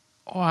stuff.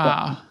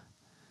 Wow.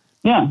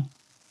 Yeah.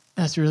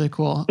 That's really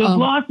cool. There's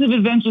lots of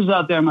adventures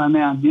out there, my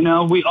man.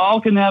 We all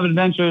can have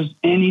adventures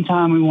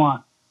anytime we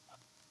want.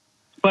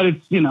 But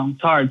it's,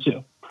 it's hard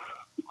too.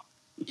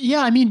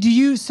 Yeah, I mean,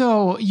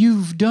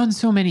 you've done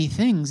so many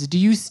things. Do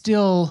you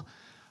still,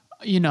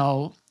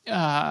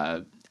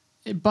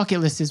 bucket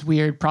list is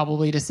weird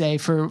probably to say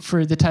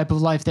for the type of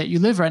life that you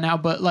live right now,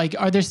 but like,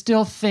 are there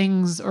still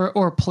things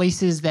or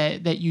places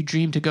that you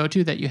dream to go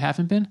to that you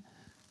haven't been?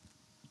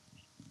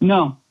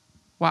 No.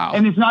 Wow.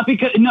 And it's not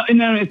because, not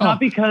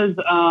because,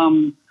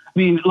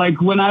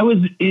 like when I was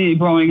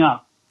growing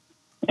up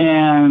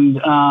and,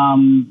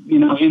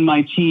 in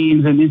my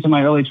teens and into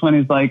my early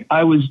 20s, like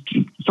at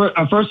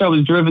first I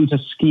was driven to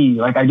ski.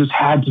 Like I just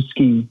had to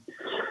ski.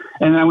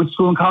 And I went to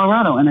school in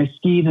Colorado and I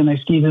skied and I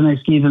skied and I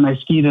skied and I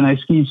skied and I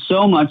skied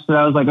so much that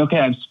I was like, okay,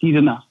 I've skied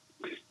enough.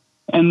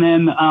 And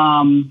then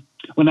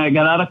when I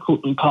got out of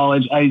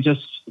college, I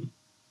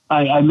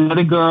met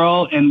a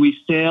girl and we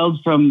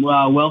sailed from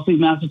Wellfleet,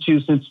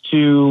 Massachusetts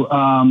to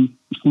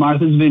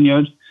Martha's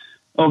Vineyard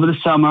over the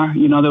summer.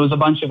 There was a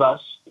bunch of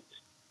us.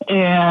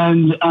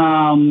 And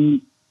I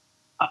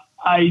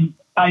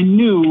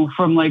knew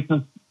from like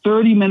the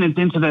 30 minutes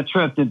into that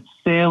trip that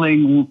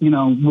sailing,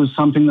 was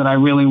something that I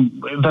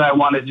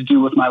wanted to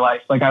do with my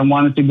life. Like I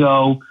wanted to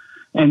go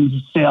and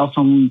sail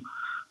from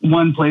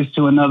one place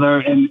to another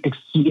and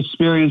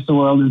experience the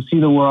world and see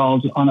the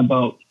world on a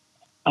boat.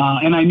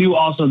 And I knew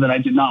also that I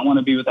did not want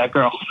to be with that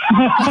girl.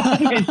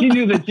 And she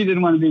knew that she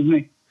didn't want to be with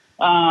me.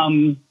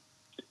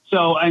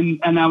 So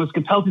I was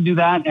compelled to do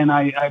that. And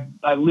I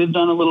lived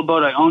on a little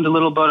boat. I owned a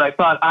little boat. I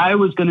thought I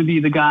was going to be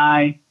the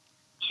guy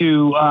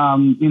to,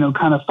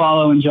 kind of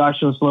follow in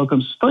Joshua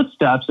Slocum's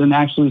footsteps and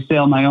actually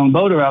sail my own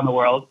boat around the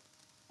world.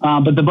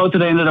 But the boat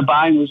that I ended up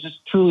buying was just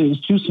it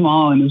was too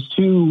small and it was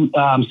too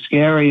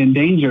scary and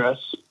dangerous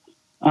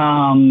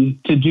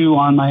to do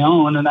on my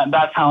own. And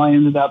that's how I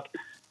ended up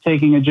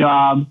taking a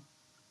job,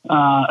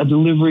 a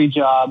delivery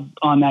job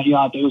on that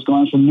yacht that was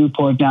going from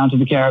Newport down to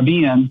the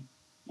Caribbean.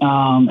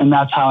 And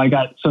that's how I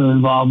got sort of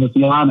involved with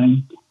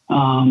yachting.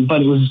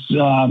 But it was,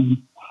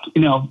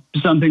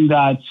 something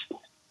that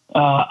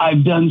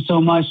I've done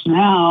so much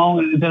now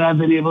that I've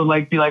been able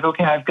to be like,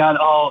 okay,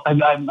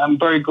 I'm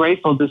very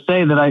grateful to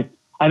say that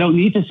I don't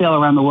need to sail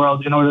around the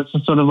world in order to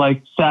sort of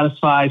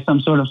satisfy some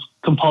sort of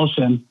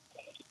compulsion,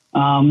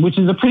 which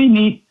is a pretty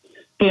neat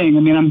thing. I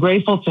mean, I'm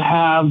grateful to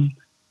have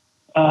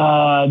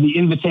the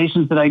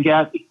invitations that I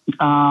get,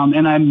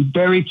 and I'm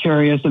very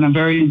curious and I'm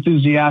very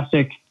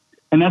enthusiastic.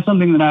 And that's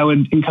something that I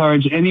would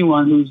encourage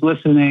anyone who's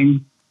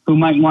listening who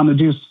might want to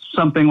do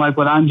something like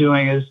what I'm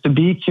doing, is to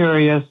be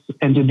curious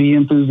and to be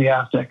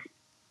enthusiastic.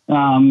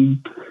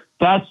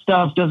 That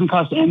stuff doesn't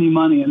cost any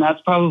money, and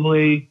that's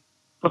probably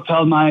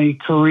propelled my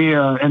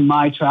career and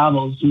my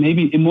travels,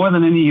 maybe more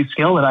than any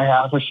skill that I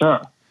have, for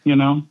sure,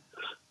 So,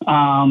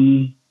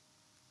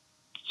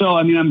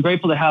 I mean, I'm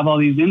grateful to have all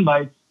these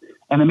invites,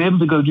 and I'm able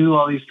to go do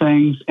all these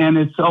things. And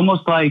it's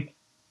almost like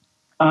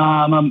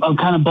I'm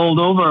kind of bowled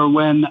over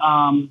when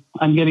I'm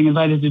getting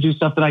invited to do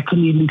stuff that I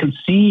couldn't even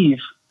conceive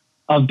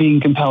of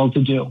being compelled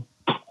to do.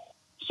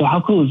 So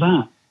how cool is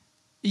that?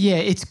 Yeah,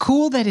 it's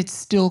cool that it's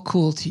still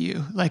cool to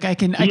you. Like I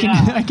can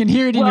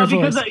hear it in your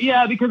voice.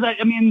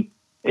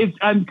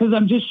 Because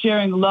I'm just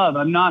sharing love.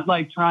 I'm not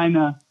trying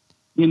to,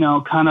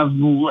 kind of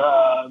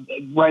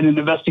write an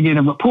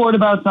investigative report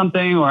about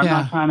something, or I'm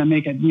not trying to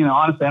make it,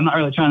 honestly, I'm not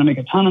really trying to make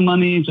a ton of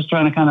money, just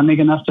trying to kind of make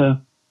enough to,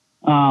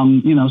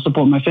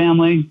 support my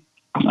family.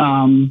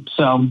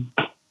 So,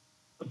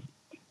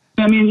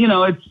 I mean,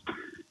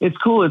 it's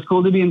cool. It's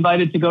cool to be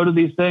invited to go to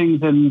these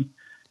things and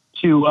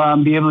to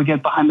be able to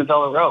get behind the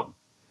velvet rope.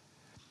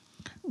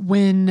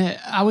 When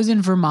I was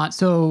in Vermont,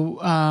 so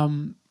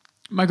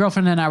my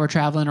girlfriend and I were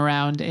traveling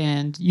around,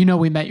 and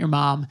we met your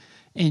mom,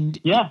 and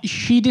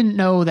she didn't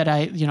know that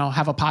I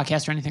have a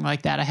podcast or anything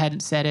like that. I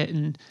hadn't said it,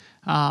 and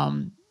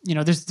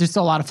there's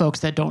still a lot of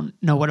folks that don't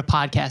know what a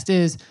podcast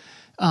is.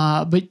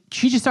 But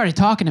she just started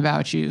talking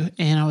about you,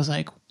 and I was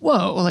like,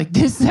 whoa, like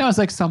this sounds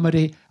like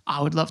somebody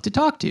I would love to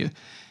talk to.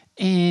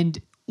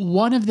 And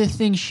one of the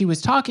things she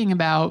was talking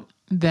about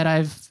that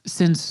I've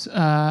since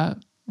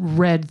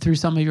read through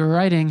some of your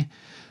writing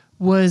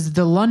was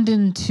the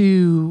London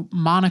to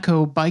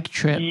Monaco bike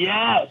trip.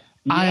 Yes.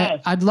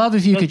 I'd love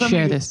if you could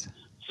share this.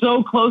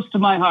 So close to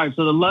my heart.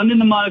 So the London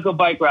to Monaco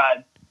bike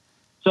ride.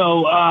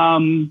 So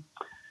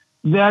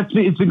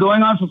it's been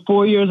going on for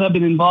 4 years. I've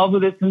been involved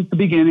with it since the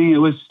beginning. It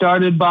was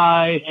started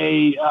by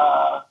a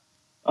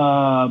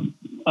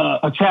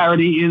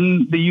charity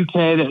in the UK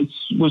that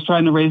was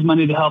trying to raise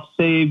money to help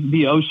save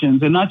the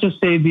oceans, and not just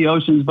save the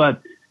oceans,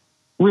 but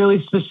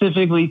really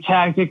specifically,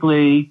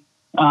 tactically,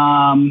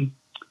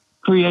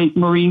 create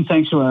marine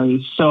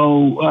sanctuaries.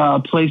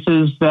 So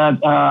places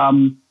that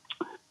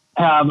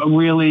have a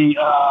really,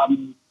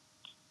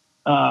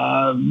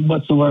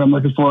 what's the word I'm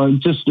looking for?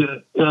 Just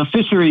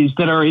fisheries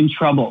that are in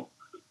trouble.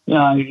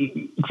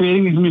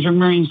 Creating these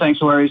marine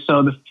sanctuaries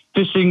so the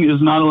fishing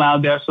is not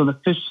allowed there, so the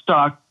fish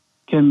stock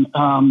can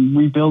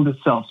rebuild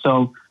itself,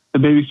 so the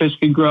baby fish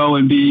can grow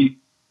and be,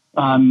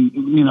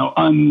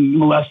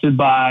 unmolested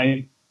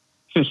by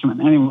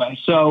fishermen. Anyway,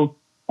 so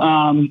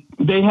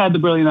they had the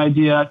brilliant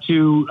idea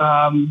to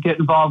get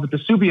involved with the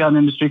superyacht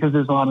industry, because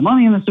there's a lot of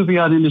money in the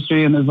superyacht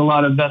industry, and there's a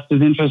lot of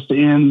vested interest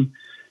in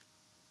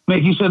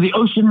making sure the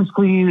ocean is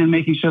clean and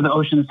making sure the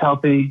ocean is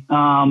healthy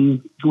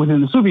within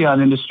the superyacht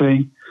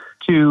industry,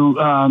 to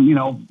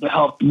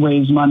help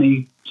raise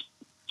money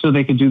so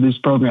they could do these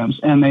programs.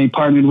 And they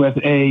partnered with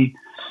a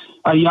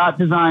yacht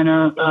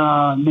designer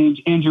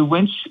named Andrew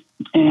Winch,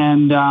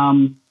 and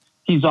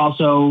he's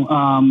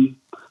also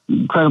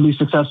incredibly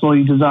successful.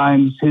 He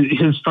designs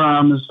his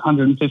firm is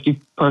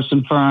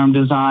 150-person firm,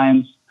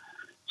 designs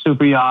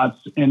super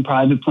yachts and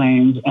private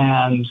planes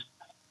and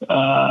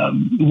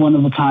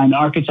one-of-a-kind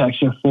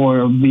architecture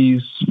for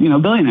these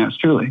billionaires,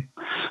 truly.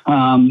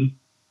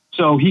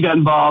 So he got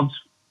involved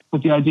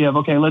with the idea of,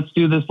 okay, let's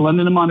do this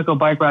London to Monaco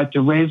bike ride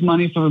to raise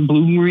money for the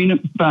Blue Marine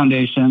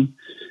Foundation.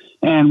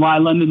 And why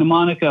London to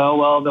Monaco?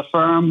 Well, the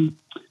firm,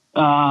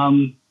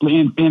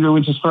 Andrew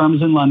Winch's firm,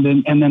 is in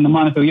London, and then the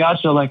Monaco Yacht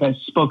Show, like I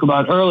spoke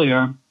about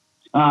earlier,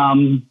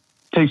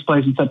 takes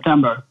place in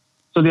September.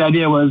 So the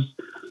idea was,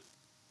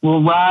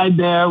 we'll ride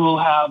there. We'll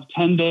have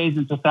 10 days.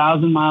 It's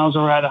 1,000 miles.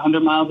 We'll ride 100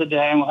 miles a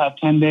day, and we'll have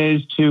 10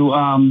 days to,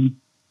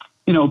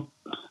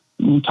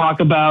 talk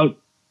about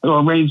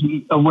or raise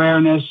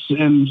awareness,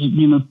 and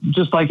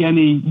just like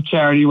any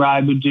charity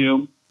ride would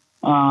do,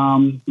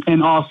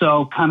 and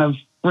also kind of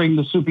bring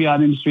the super yacht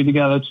industry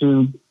together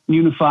to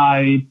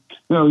unify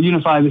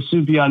the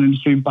super yacht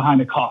industry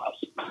behind a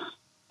cause.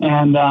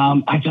 And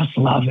I just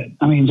love it.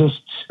 I mean,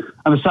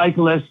 I'm a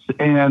cyclist,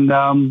 and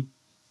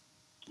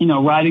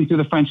riding through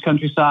the French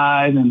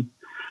countryside and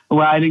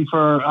riding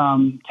for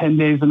 10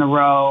 days in a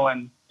row,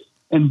 and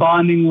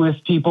bonding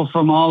with people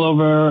from all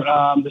over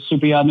the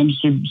super yacht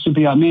industry,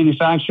 super yacht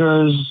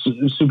manufacturers,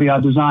 super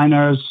yacht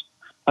designers,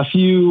 a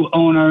few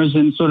owners,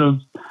 and sort of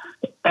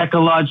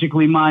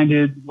ecologically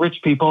minded rich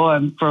people,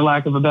 and for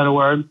lack of a better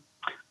word.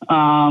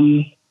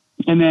 And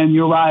then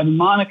you arrive in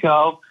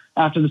Monaco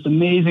after this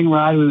amazing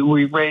ride where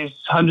we raised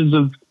hundreds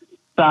of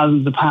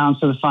thousands of pounds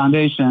for the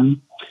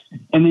foundation.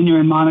 And then you're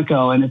in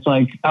Monaco, and it's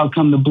like, out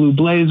come the blue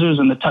blazers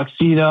and the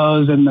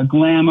tuxedos and the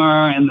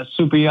glamour and the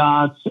super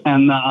yachts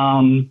and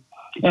the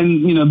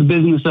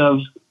business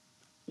of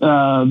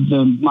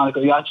the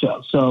Monaco Yacht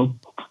Show. So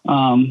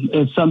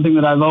it's something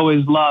that I've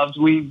always loved.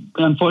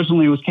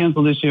 Unfortunately, it was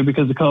canceled this year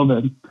because of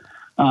COVID.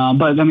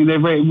 But I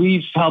mean,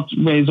 we've helped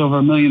raise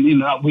over $1 million.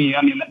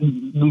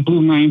 The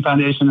Blue Marine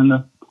Foundation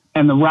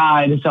and the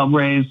ride has helped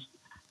raise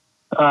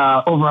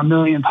over £1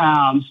 million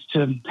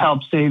to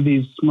help save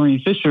these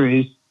marine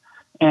fisheries,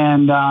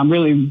 and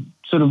really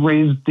sort of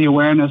raise the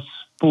awareness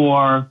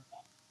for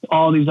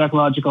all these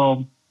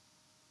ecological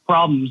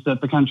problems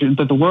that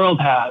the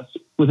world has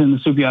within the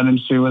super yacht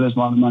industry, where there's a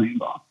lot of money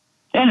involved.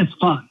 And it's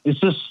fun. It's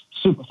just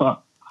super fun.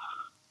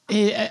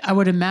 I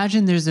would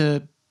imagine there's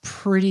a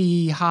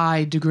pretty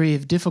high degree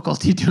of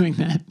difficulty doing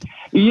that.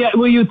 Yeah,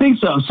 well, you'd think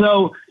so.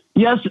 So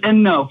yes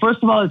and no.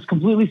 First of all, it's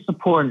completely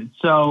supported.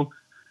 So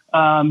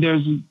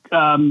there's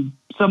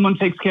someone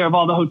takes care of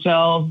all the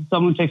hotels.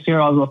 Someone takes care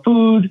of all the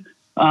food.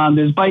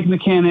 There's bike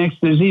mechanics.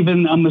 There's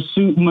even a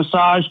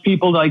massage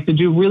people like to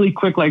do really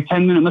quick, like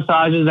 10-minute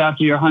massages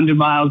after your 100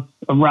 miles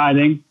of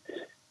riding.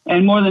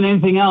 And more than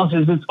anything else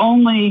is it's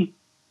only,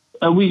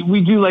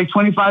 we do like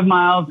 25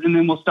 miles and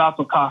then we'll stop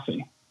for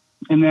coffee.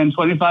 And then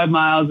 25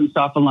 miles and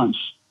stop for lunch.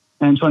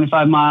 And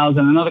 25 miles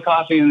and another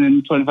coffee, and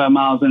then 25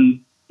 miles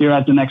and you're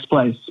at the next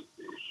place.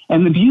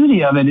 And the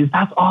beauty of it is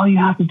that's all you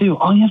have to do.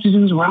 All you have to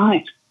do is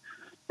ride.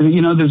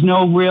 There's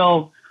no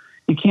real,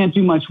 you can't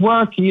do much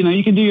work.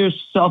 You can do your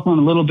cell phone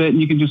a little bit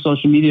and you can do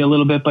social media a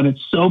little bit, but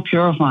it's so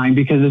purifying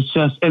because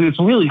and it's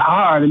really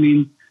hard. I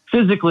mean,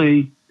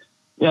 physically,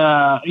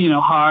 hard.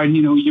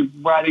 You're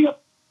riding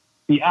up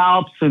the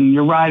Alps and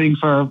you're riding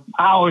for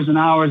hours and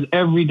hours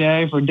every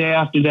day, for day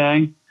after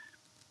day.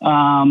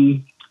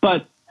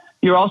 But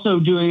you're also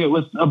doing it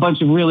with a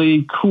bunch of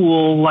really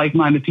cool,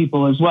 like-minded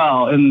people as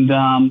well. And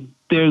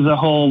there's a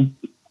whole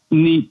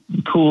neat,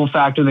 cool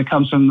factor that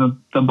comes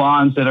from the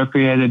bonds that are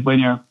created when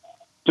you're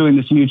doing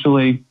this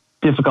mutually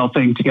difficult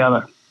thing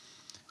together.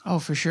 Oh,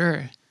 for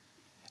sure.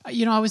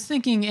 I was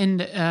thinking,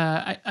 and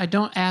I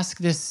don't ask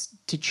this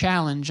to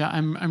challenge.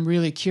 I'm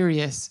really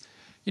curious.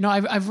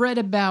 I've read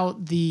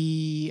about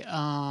the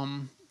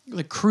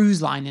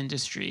cruise line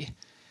industry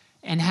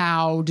and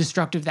how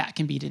destructive that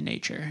can be to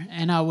nature.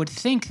 And I would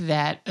think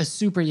that a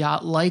super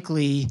yacht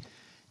likely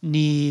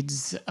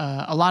needs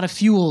a lot of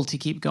fuel to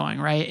keep going,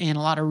 right? And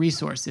a lot of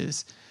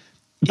resources.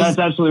 That's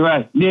absolutely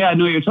right. Yeah,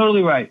 no, you're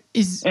totally right.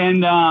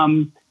 And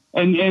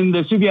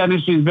the super yacht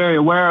industry is very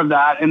aware of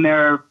that, and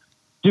they're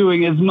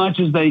doing as much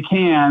as they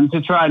can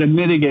to try to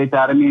mitigate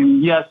that. I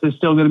mean, yes, there's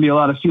still going to be a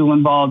lot of fuel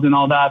involved and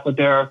all that, but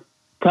they're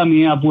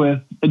coming up with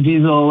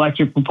diesel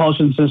electric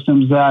propulsion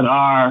systems that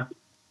are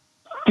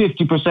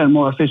 50%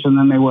 more efficient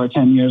than they were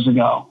 10 years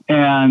ago,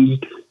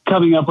 and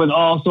coming up with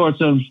all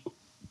sorts of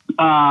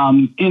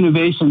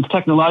innovations,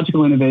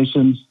 technological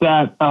innovations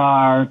that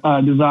are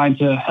designed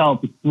to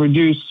help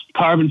reduce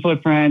carbon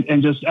footprint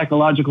and just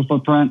ecological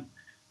footprint.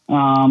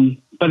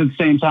 But at the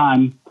same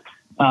time,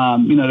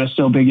 they're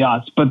still big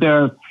yachts, but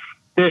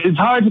it's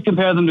hard to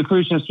compare them to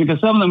cruise ships because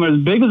some of them are as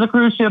big as a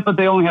cruise ship, but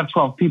they only have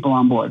 12 people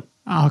on board.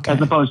 Okay.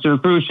 As opposed to a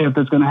cruise ship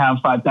that's going to have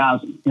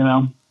 5,000,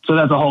 so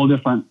that's a whole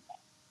different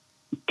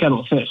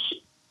kettle of fish.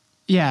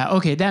 Yeah.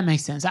 Okay. That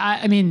makes sense.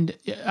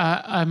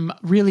 I'm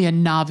really a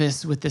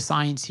novice with the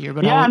science here,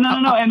 but yeah,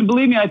 no. And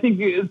believe me, I think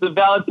it's a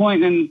valid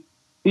point, and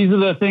these are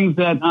the things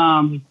that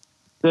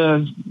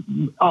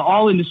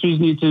all industries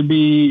need to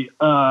be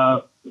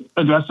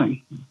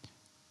addressing.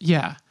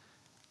 Yeah.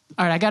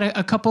 All right. I got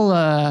a couple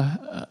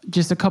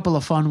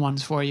of fun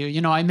ones for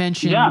you. I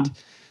mentioned,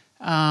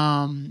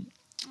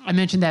 I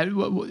mentioned that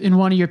in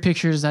one of your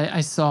pictures,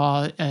 I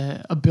saw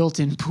a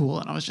built-in pool,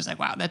 and I was just like,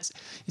 wow, it's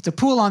a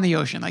pool on the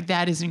ocean. Like,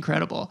 that is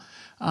incredible.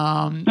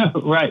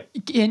 Right.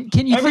 Can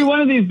you Every one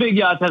of these big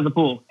yachts has a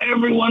pool.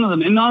 Every one of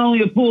them. And not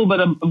only a pool, but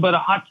a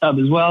hot tub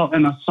as well,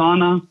 and a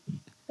sauna.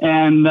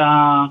 And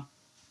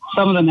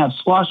some of them have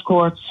squash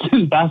courts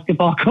and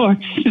basketball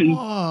courts and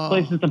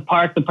places to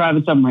park the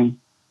private submarine.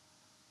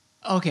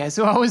 Okay,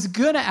 so I was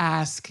going to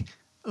ask,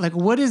 like,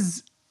 what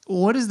is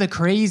the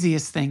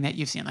craziest thing that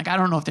you've seen? Like, I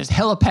don't know if there's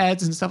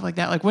helipads and stuff like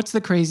that. Like, what's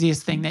the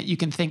craziest thing that you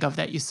can think of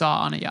that you saw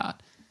on a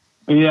yacht?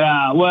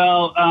 Yeah,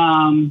 well,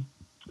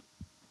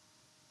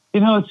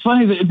 it's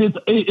funny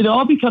that it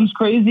all becomes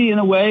crazy in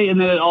a way, and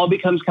then it all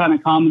becomes kind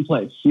of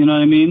commonplace. You know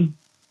what I mean?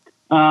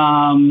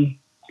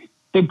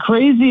 The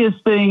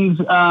craziest things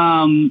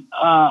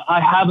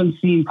I haven't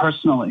seen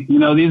personally.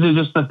 These are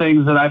just the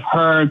things that I've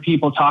heard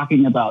people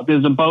talking about.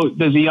 There's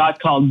a yacht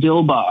called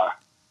Dilbar,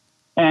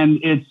 and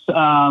it's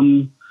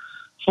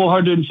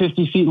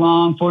 450 feet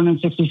long,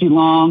 460 feet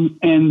long,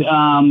 and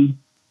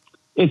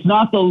it's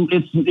not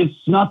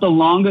the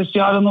longest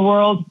yacht in the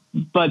world,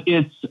 but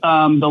it's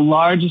the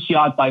largest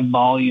yacht by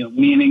volume.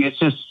 Meaning,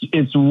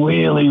 it's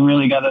really,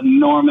 really got an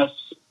enormous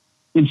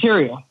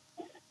interior.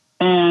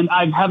 And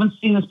I haven't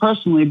seen this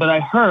personally, but I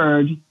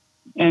heard,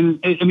 and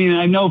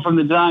I know from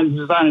the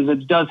designers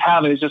it does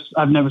have it. It's just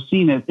I've never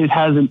seen it. It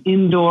has an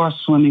indoor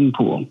swimming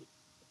pool,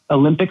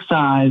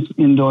 Olympic-size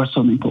indoor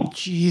swimming pool.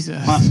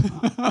 Jesus.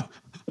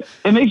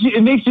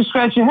 It makes you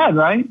scratch your head,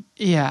 right?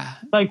 Yeah.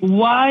 Like,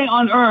 why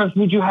on earth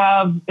would you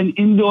have an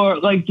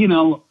indoor,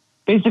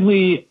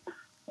 basically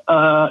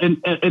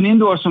an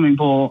indoor swimming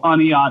pool on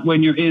a yacht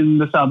when you're in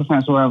the south of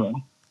France or wherever?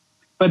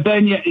 But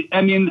then,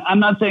 I'm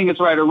not saying it's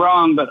right or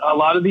wrong, but a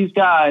lot of these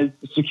guys,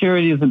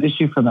 security is an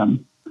issue for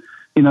them.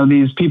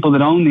 These people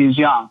that own these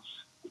yachts.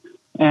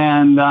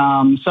 And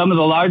some of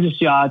the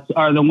largest yachts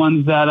are the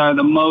ones that are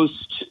the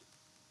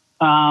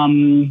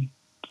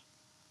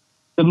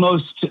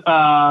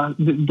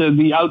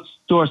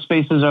outdoor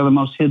spaces are the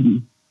most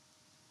hidden.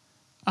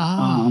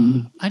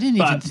 I didn't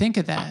even think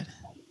of that.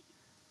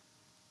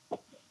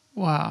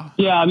 Wow.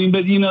 Yeah,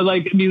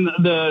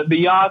 the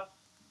yachts,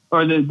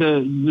 or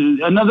the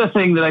another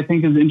thing that I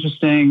think is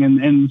interesting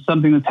and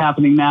something that's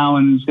happening now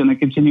and is going to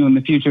continue in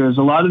the future is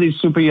a lot of these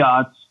super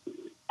yachts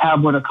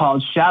have what are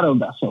called shadow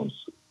vessels.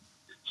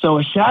 So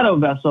a shadow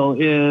vessel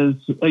is,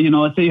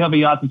 let's say you have a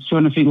yacht that's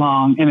 200 feet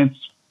long and it's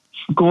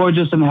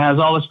gorgeous and it has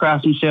all this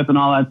craftsmanship and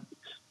all that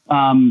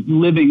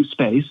living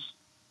space.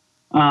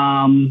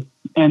 And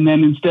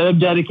then instead of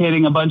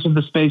dedicating a bunch of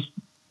the space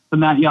from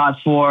that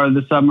yacht for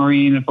the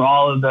submarine and for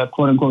all of the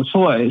quote unquote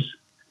toys,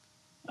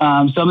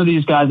 some of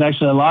these guys,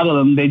 actually a lot of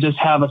them, they just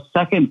have a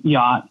second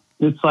yacht.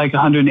 It's like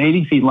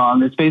 180 feet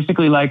long. It's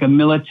basically like a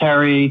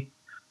military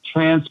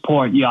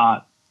transport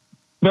yacht.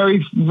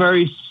 Very,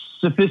 very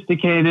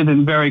sophisticated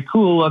and very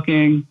cool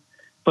looking.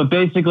 But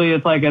basically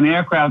it's like a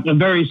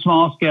very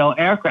small scale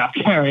aircraft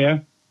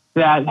carrier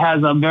that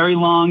has a very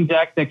long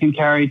deck that can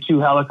carry 2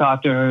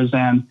 helicopters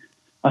and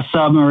a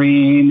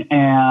submarine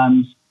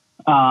and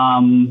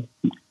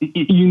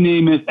you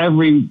name it,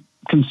 every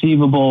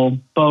conceivable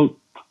boat.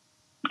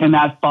 And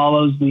that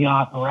follows the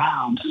yacht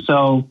around.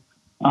 So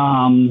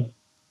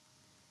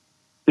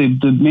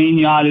the main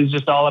yacht is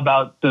just all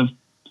about the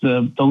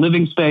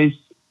living space,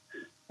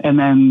 and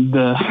then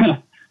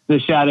the the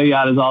shadow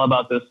yacht is all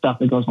about the stuff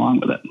that goes along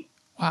with it.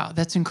 Wow,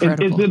 that's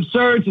incredible. It's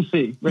absurd to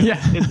see. Right? Yeah.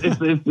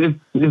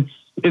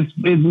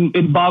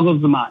 It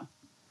boggles the mind.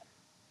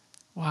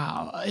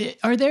 Wow.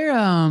 Are there,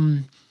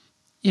 I'm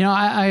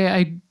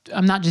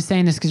not just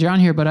saying this because you're on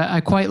here, but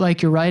I quite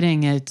like your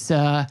writing. It's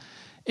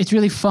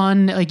really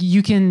fun. Like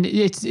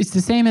it's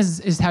the same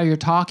as how you're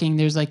talking.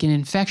 There's like an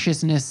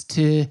infectiousness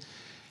to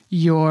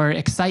your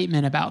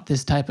excitement about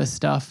this type of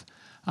stuff.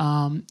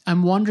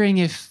 I'm wondering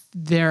if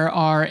there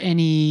are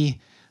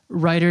any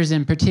writers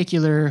in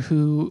particular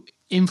who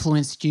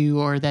influenced you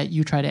or that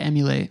you try to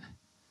emulate.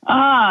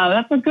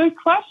 That's a good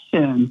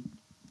question.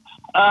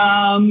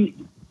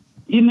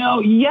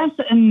 Yes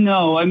and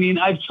no. I mean,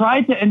 I've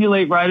tried to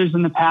emulate writers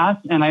in the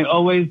past, and I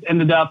always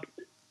ended up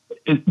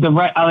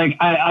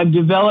I've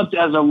developed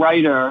as a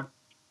writer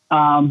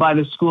by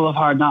the school of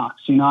hard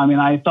knocks.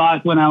 I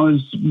thought when I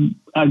was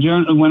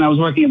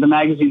working at the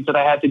magazines that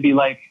I had to be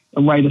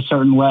write a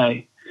certain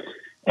way,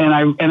 and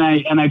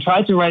I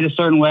tried to write a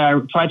certain way. I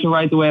tried to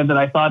write the way that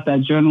I thought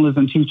that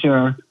journalism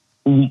teacher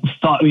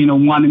thought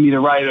wanted me to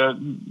write,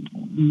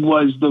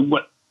 was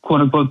the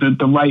quote unquote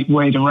the right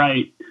way to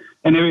write.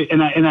 And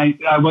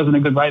I wasn't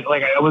a good writer.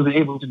 I wasn't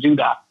able to do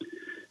that.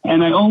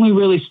 And I only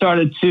really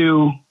started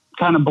to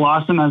kind of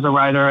blossom as a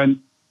writer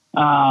and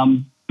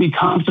be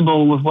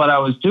comfortable with what I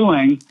was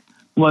doing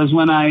was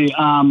when I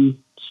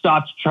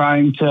stopped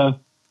trying to,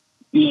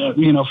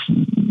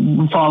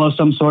 follow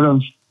some sort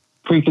of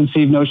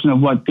preconceived notion of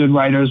what good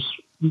writers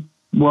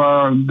were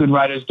or good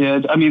writers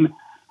did. I mean,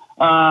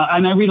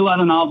 and I read a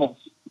lot of novels,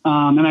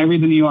 and I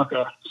read The New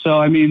Yorker. So,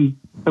 I mean,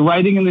 the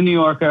writing in The New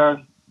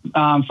Yorker,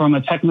 from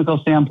a technical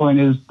standpoint,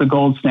 is the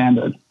gold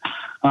standard.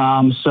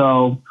 Any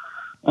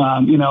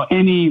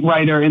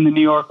writer in The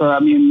New Yorker, I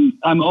mean,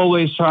 I'm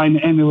always trying to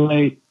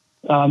emulate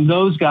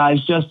those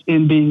guys just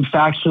in being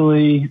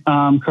factually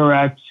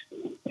correct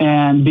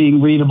and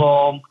being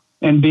readable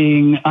and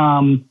being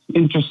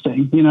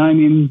interesting.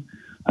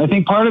 I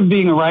think part of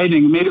being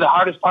maybe the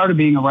hardest part of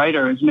being a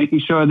writer is making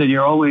sure that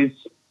you're always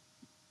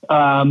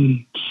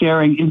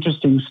sharing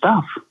interesting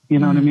stuff. You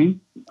know what I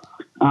mean?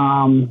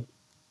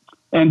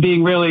 And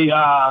being really,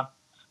 I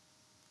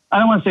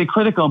don't want to say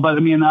critical, but I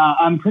mean,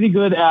 I'm pretty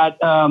good at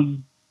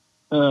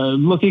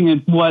looking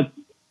at what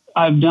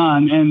I've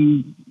done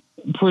and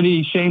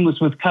pretty shameless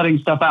with cutting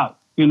stuff out.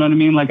 You know what I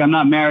mean? I'm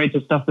not married to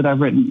stuff that I've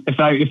written.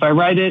 If I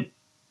write it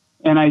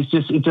and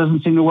it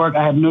doesn't seem to work,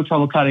 I have no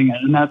trouble cutting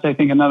it. And that's, I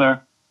think,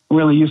 another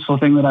really useful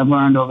thing that I've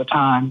learned over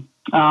time.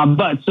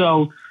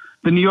 So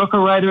the New Yorker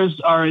writers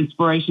are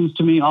inspirations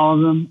to me, all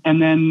of them.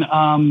 And then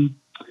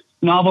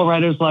novel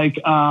writers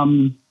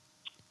I'm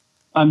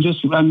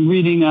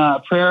reading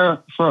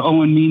Prayer for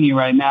Owen Meany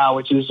right now,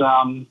 which is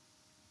John,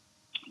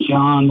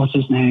 what's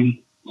his name?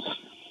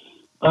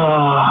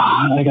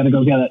 I got to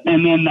go get it.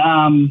 And then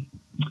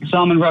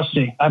Salman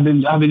Rushdie. I've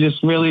been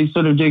just really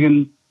sort of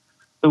digging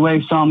the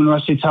way Salman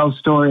Rushdie tells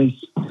stories.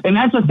 And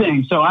that's the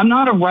thing. So I'm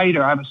not a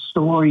writer. I'm a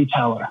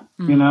storyteller,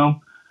 John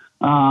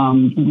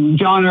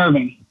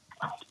Irving,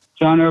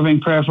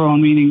 Prayer for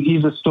Owen Meany.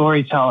 He's a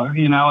storyteller,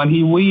 and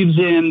he weaves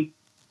in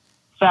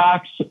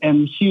facts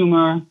and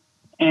humor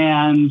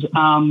and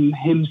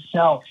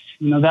himself.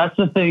 That's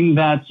the thing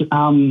that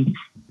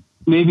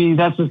maybe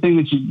that's the thing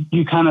that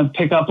you kind of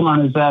pick up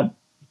on, is that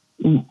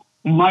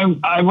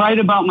I write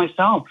about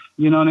myself,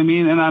 you know what I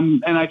mean?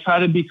 And I try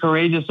to be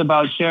courageous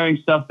about sharing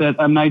stuff that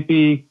I might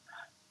be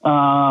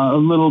a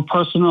little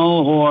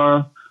personal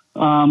or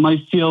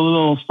might feel a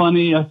little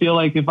funny. I feel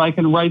like if I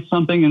can write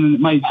something and it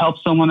might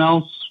help someone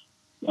else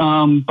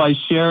by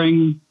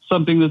sharing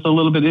something that's a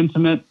little bit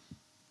intimate,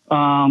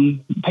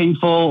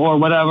 painful or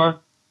whatever,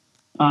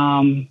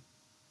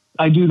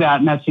 I do that,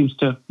 and that seems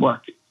to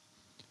work.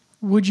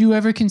 Would you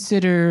ever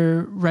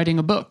consider writing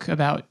a book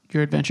about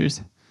your adventures?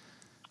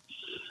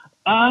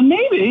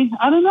 Maybe.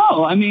 I don't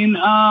know. I mean,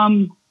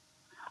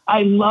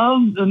 I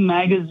love the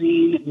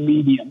magazine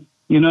medium.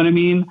 You know what I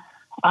mean?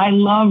 I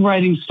love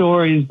writing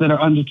stories that are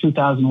under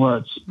 2,000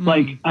 words.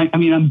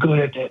 I'm good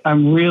at it.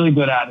 I'm really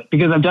good at it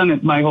because I've done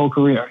it my whole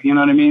career. You know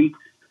what I mean?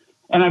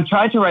 And I've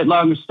tried to write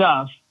longer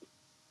stuff,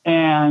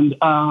 and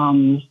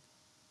I'm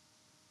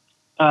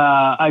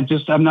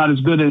not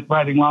as good at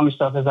writing longer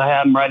stuff as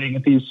I am writing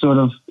at these sort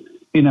of,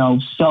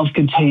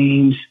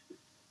 self-contained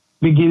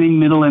beginning,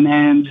 middle, and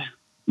end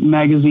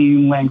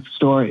magazine length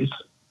stories.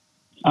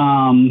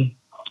 But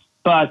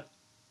I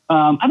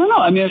don't know.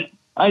 I mean,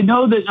 I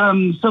know that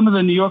some of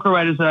the New Yorker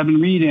writers that I've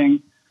been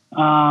reading,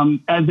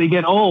 as they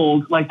get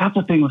old, that's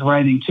the thing with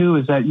writing too,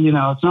 is that,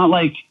 it's not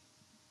like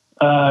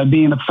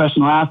being a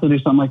professional athlete or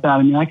something like that.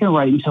 I mean, I can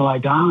write until I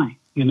die,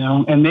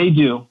 and they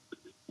do.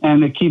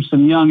 And it keeps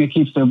them young. It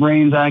keeps their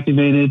brains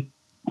activated.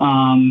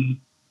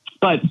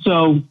 But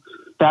so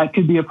that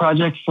could be a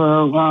project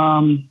for,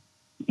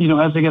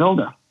 as they get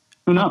older.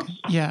 Who knows? Okay.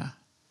 Yeah.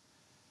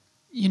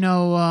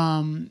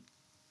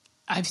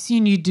 I've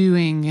seen you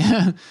doing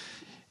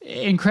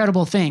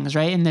incredible things,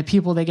 right? And the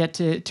people that get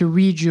to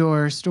read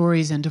your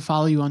stories and to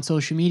follow you on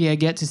social media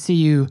get to see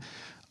you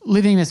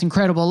living this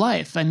incredible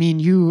life. I mean,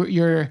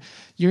 you're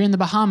in the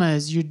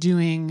Bahamas. You're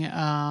doing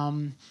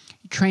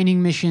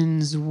training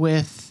missions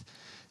with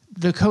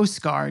the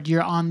Coast Guard.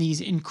 You're on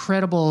these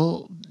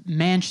incredible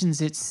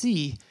mansions at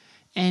sea,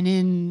 and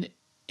in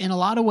a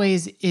lot of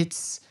ways,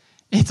 it's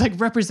like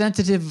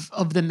representative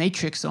of the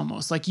Matrix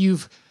almost. Like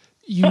you've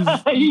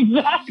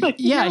exactly.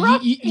 Yeah,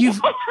 you're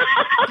right.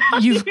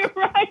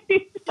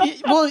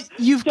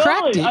 You've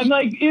cracked it. I'm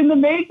like in the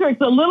Matrix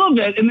a little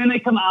bit, and then they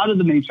come out of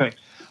the Matrix.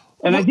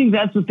 And I think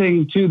that's the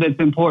thing too that's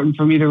important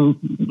for me to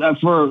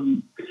that's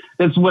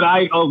what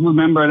I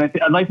remember, and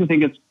I'd like to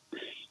think it's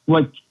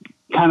what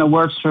kind of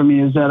works for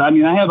me is that, I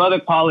mean, I have other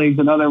colleagues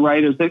and other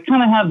writers that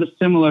kind of have the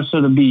similar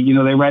sort of beat. You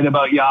know, they write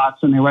about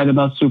yachts and they write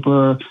about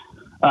super,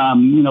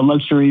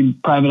 luxury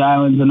private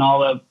islands and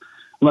all the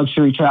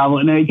luxury travel,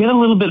 and they get a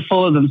little bit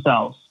full of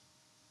themselves.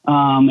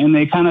 And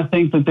they kind of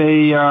think that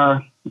they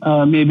are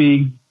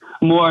maybe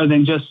more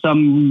than just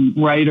some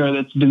writer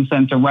that's been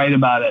sent to write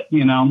about it,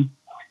 you know?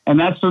 And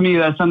that's, for me,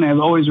 that's something I've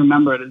always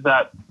remembered, is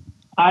that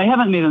I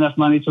haven't made enough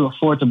money to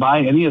afford to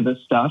buy any of this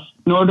stuff,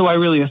 nor do I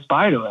really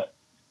aspire to it.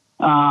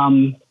 I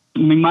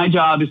mean, my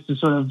job is to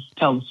sort of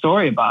tell the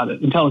story about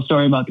it and tell the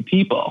story about the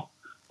people.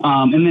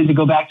 And then to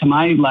go back to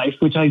my life,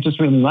 which I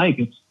just really like.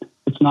 It's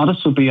not a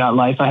super yacht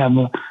life. I have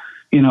a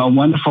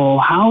wonderful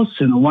house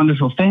and a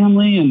wonderful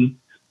family and,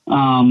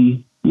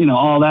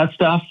 all that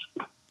stuff.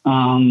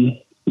 And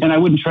I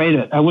wouldn't trade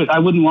it. I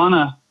wouldn't want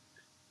to,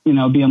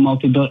 be a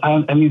multi-billion.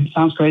 I mean, it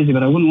sounds crazy,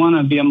 but I wouldn't want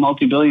to be a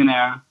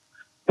multi-billionaire,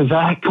 because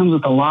that comes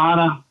with a lot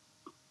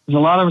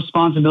of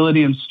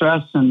responsibility and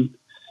stress and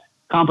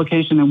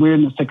complication and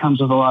weirdness that comes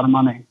with a lot of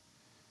money,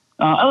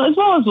 as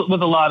well as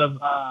with a lot of,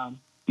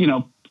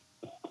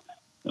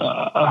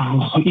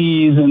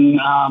 ease and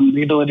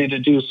the ability to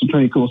do some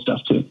pretty cool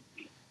stuff too.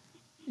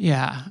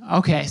 Yeah.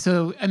 Okay.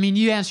 So, I mean,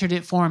 you answered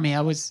it for me.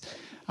 I was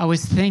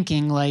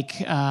thinking like,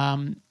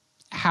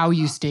 how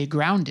you stay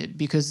grounded,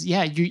 because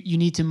you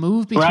need to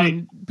move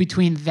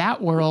between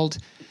that world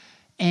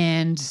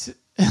and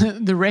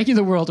the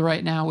regular world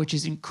right now, which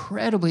is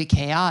incredibly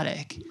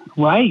chaotic.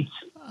 Right.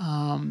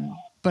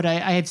 But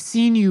I have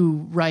seen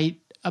you write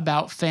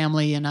about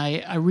family, and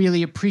I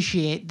really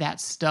appreciate that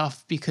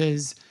stuff,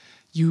 because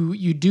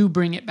you do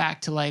bring it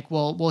back to like,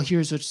 well,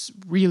 here's what's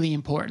really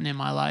important in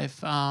my life.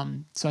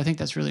 So I think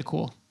that's really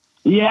cool.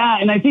 Yeah.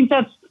 And I think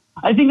that's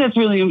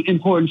really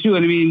important too.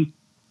 And I mean,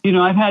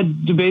 I've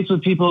had debates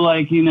with people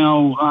like,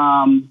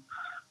 how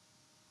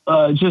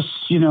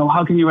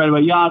can you write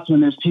about yachts when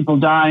there's people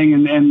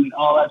dying and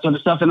all that sort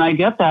of stuff? And I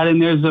get that. And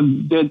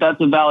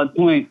that's a valid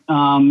point.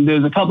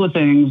 There's a couple of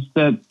things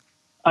that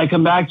I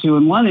come back to.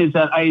 And one is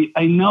that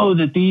I know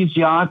that these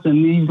yachts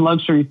and these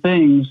luxury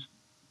things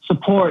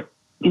support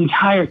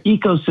entire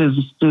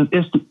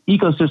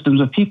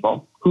ecosystems of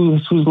people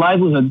whose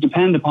livelihood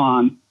depend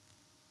upon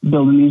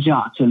building these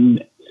yachts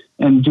and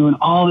doing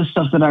all this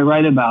stuff that I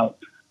write about.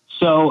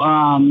 So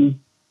I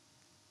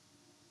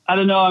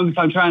don't know if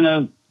I'm trying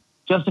to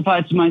justify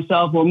it to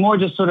myself, or more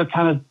just sort of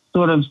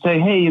say,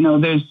 hey,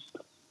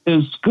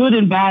 there's good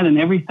and bad in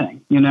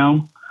everything,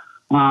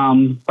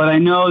 But I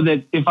know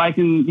that if I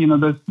can,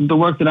 the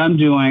work that I'm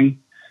doing,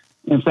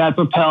 if that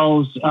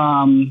propels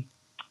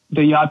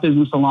the yacht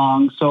business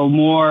along, so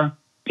more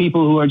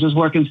people who are just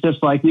working stiffs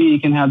like me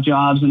can have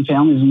jobs and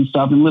families and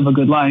stuff and live a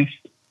good life,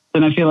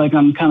 then I feel like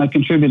I'm kind of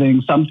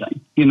contributing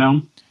something,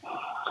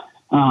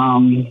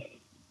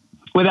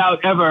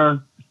 without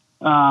ever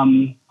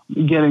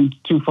getting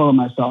too full of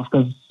myself,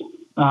 because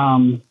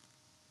I'm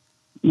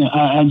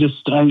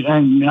just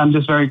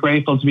very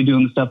grateful to be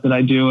doing the stuff that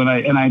I do, and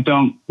I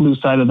don't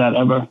lose sight of that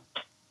ever.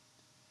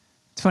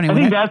 It's funny. I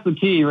think that's the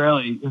key,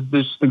 really, is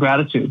just the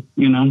gratitude,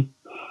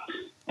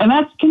 and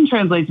that can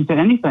translate into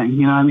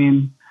anything. I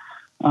mean,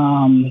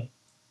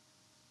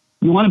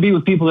 you want to be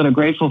with people that are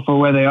grateful for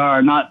where they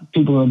are, not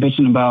people who are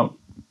bitching about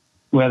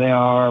where they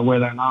are or where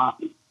they're not.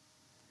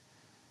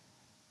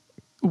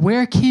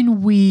 Where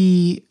can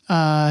we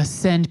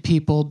send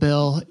people,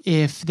 Bill,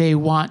 if they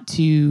want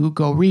to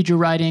go read your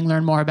writing,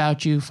 learn more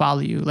about you, follow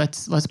you?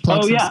 Let's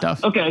plug some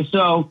stuff. Okay,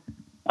 so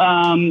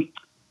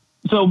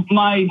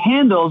my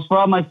handles for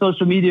all my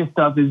social media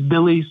stuff is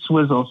Billy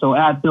Swizzle. So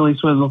at Billy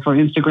Swizzle for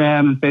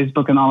Instagram and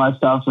Facebook and all that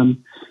stuff.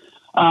 And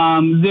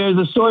there's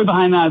a story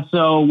behind that.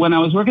 So when I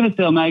was working at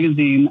Sail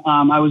Magazine,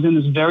 I was in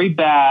this very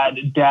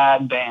bad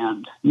dad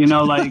band.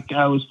 Like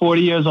I was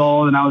 40 years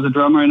old and I was a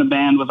drummer in a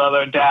band with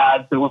other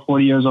dads that were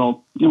 40 years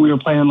old. And we were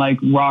playing like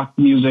rock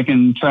music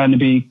and trying to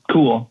be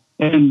cool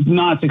and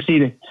not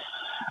succeeding.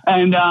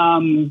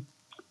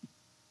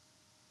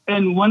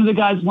 And one of the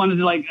guys wanted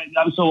to, like,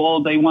 I'm so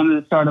old, they wanted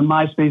to start a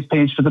MySpace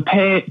page for the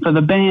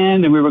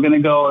band, and we were going to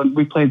go and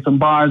we played some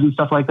bars and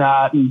stuff like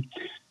that. And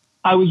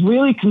I was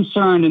really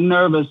concerned and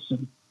nervous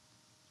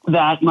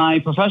that my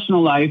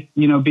professional life,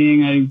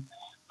 being a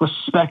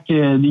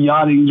respected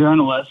yachting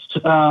journalist,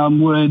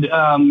 would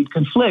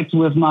conflict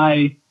with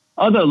my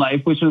other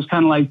life, which was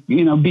kind of like,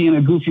 being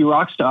a goofy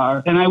rock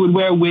star. And I would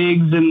wear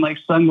wigs and like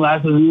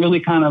sunglasses and really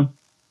kind of,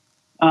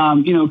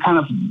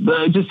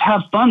 just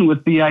have fun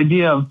with the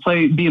idea of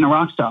being a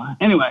rock star.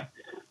 Anyway,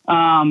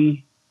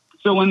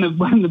 so when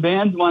the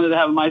band wanted to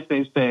have a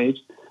MySpace page,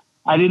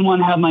 I didn't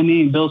want to have my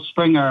name, Bill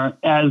Springer,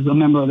 as a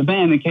member of the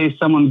band in case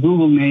someone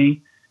Googled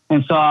me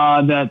and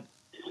saw that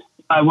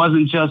I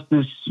wasn't just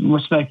this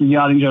respected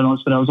yachting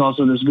journalist, but I was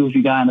also this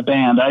goofy guy in the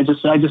band. I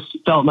just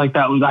felt like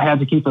I had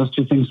to keep those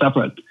two things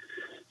separate.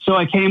 So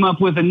I came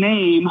up with a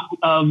name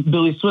of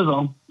Billy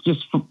Swizzle. It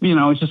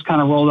just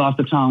kind of rolled off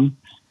the tongue.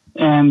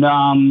 And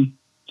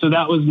so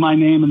that was my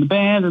name in the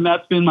band, and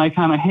that's been my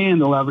kind of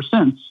handle ever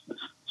since.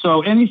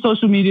 So any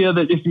social media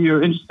that if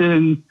you're interested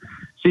in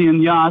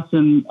seeing yachts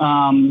and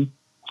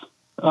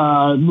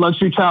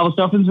luxury travel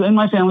stuff and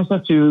my family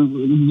stuff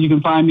too, you can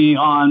find me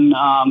on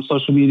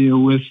social media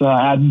with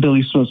at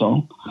Billy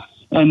Swizzle.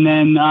 And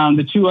then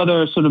the two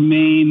other sort of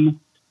main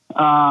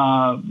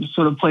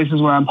sort of places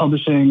where I'm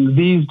publishing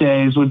these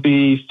days would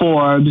be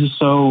Forbes.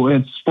 So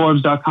it's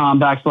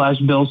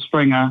Forbes.com/Bill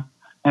Springer.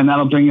 And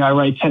that'll bring you, I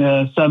write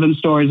 7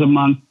 stories a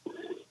month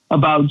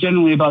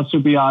generally about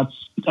super yachts.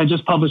 I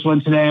just published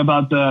one today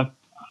about the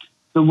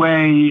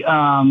way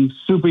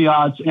super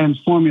yachts and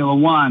Formula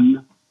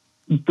One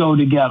go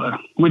together,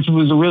 which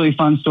was a really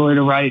fun story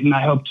to write. And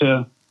I hope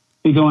to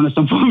be going to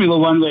some Formula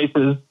One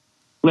races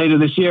later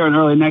this year and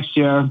early next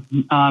year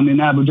in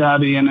Abu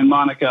Dhabi and in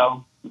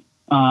Monaco,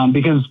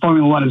 because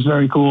Formula One is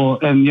very cool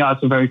and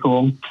yachts are very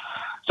cool.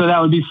 So that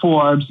would be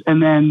Forbes.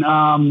 And then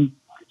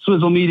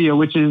Swizzle Media,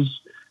 which is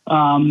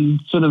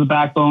sort of the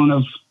backbone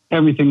of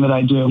everything that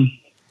I do.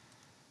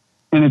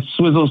 And it's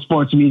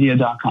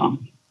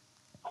swizzlesportsmedia.com.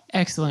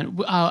 Excellent.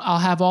 I'll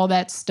have all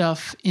that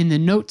stuff in the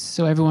notes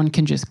so everyone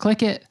can just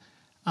click it.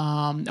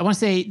 I want to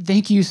say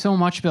thank you so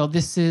much, Bill.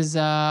 This is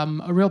a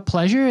real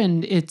pleasure,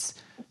 and it's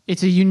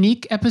a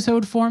unique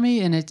episode for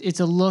me, and it's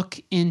a look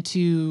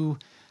into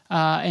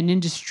an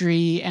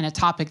industry and a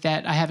topic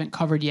that I haven't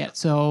covered yet.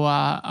 So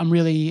I'm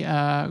really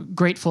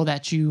grateful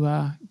that you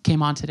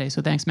came on today.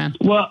 So thanks, man.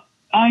 Well,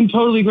 I'm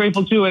totally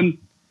grateful too, and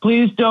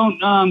please don't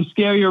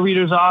scare your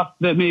readers off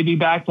that may be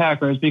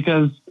backpackers,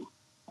 because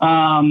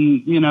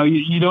you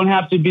don't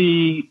have to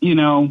be you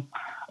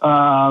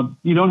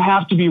don't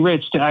have to be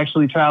rich to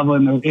actually travel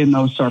in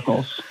those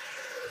circles.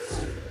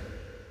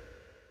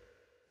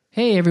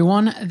 Hey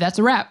everyone, that's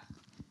a wrap.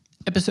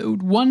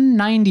 Episode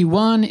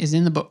 191 is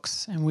in the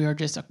books, and we are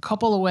just a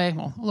couple away,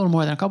 well, a little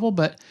more than a couple,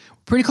 but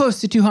pretty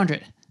close to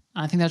 200.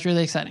 I think that's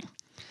really exciting.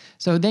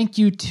 So thank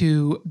you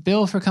to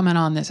Bill for coming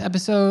on this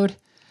episode.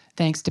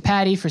 Thanks to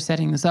Patty for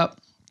setting this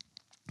up.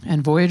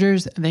 And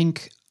Voyagers,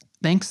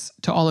 thanks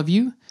to all of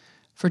you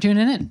for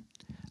tuning in.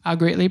 I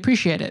greatly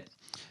appreciate it.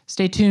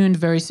 Stay tuned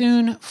very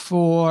soon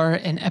for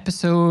an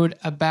episode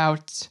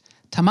about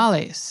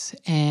tamales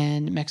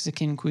and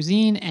Mexican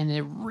cuisine and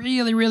a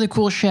really, really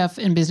cool chef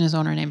and business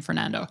owner named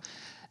Fernando.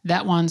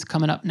 That one's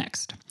coming up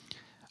next.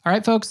 All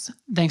right, folks,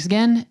 thanks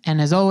again. And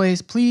as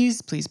always,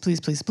 please, please, please,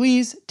 please,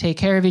 please take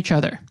care of each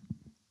other.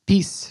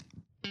 Peace.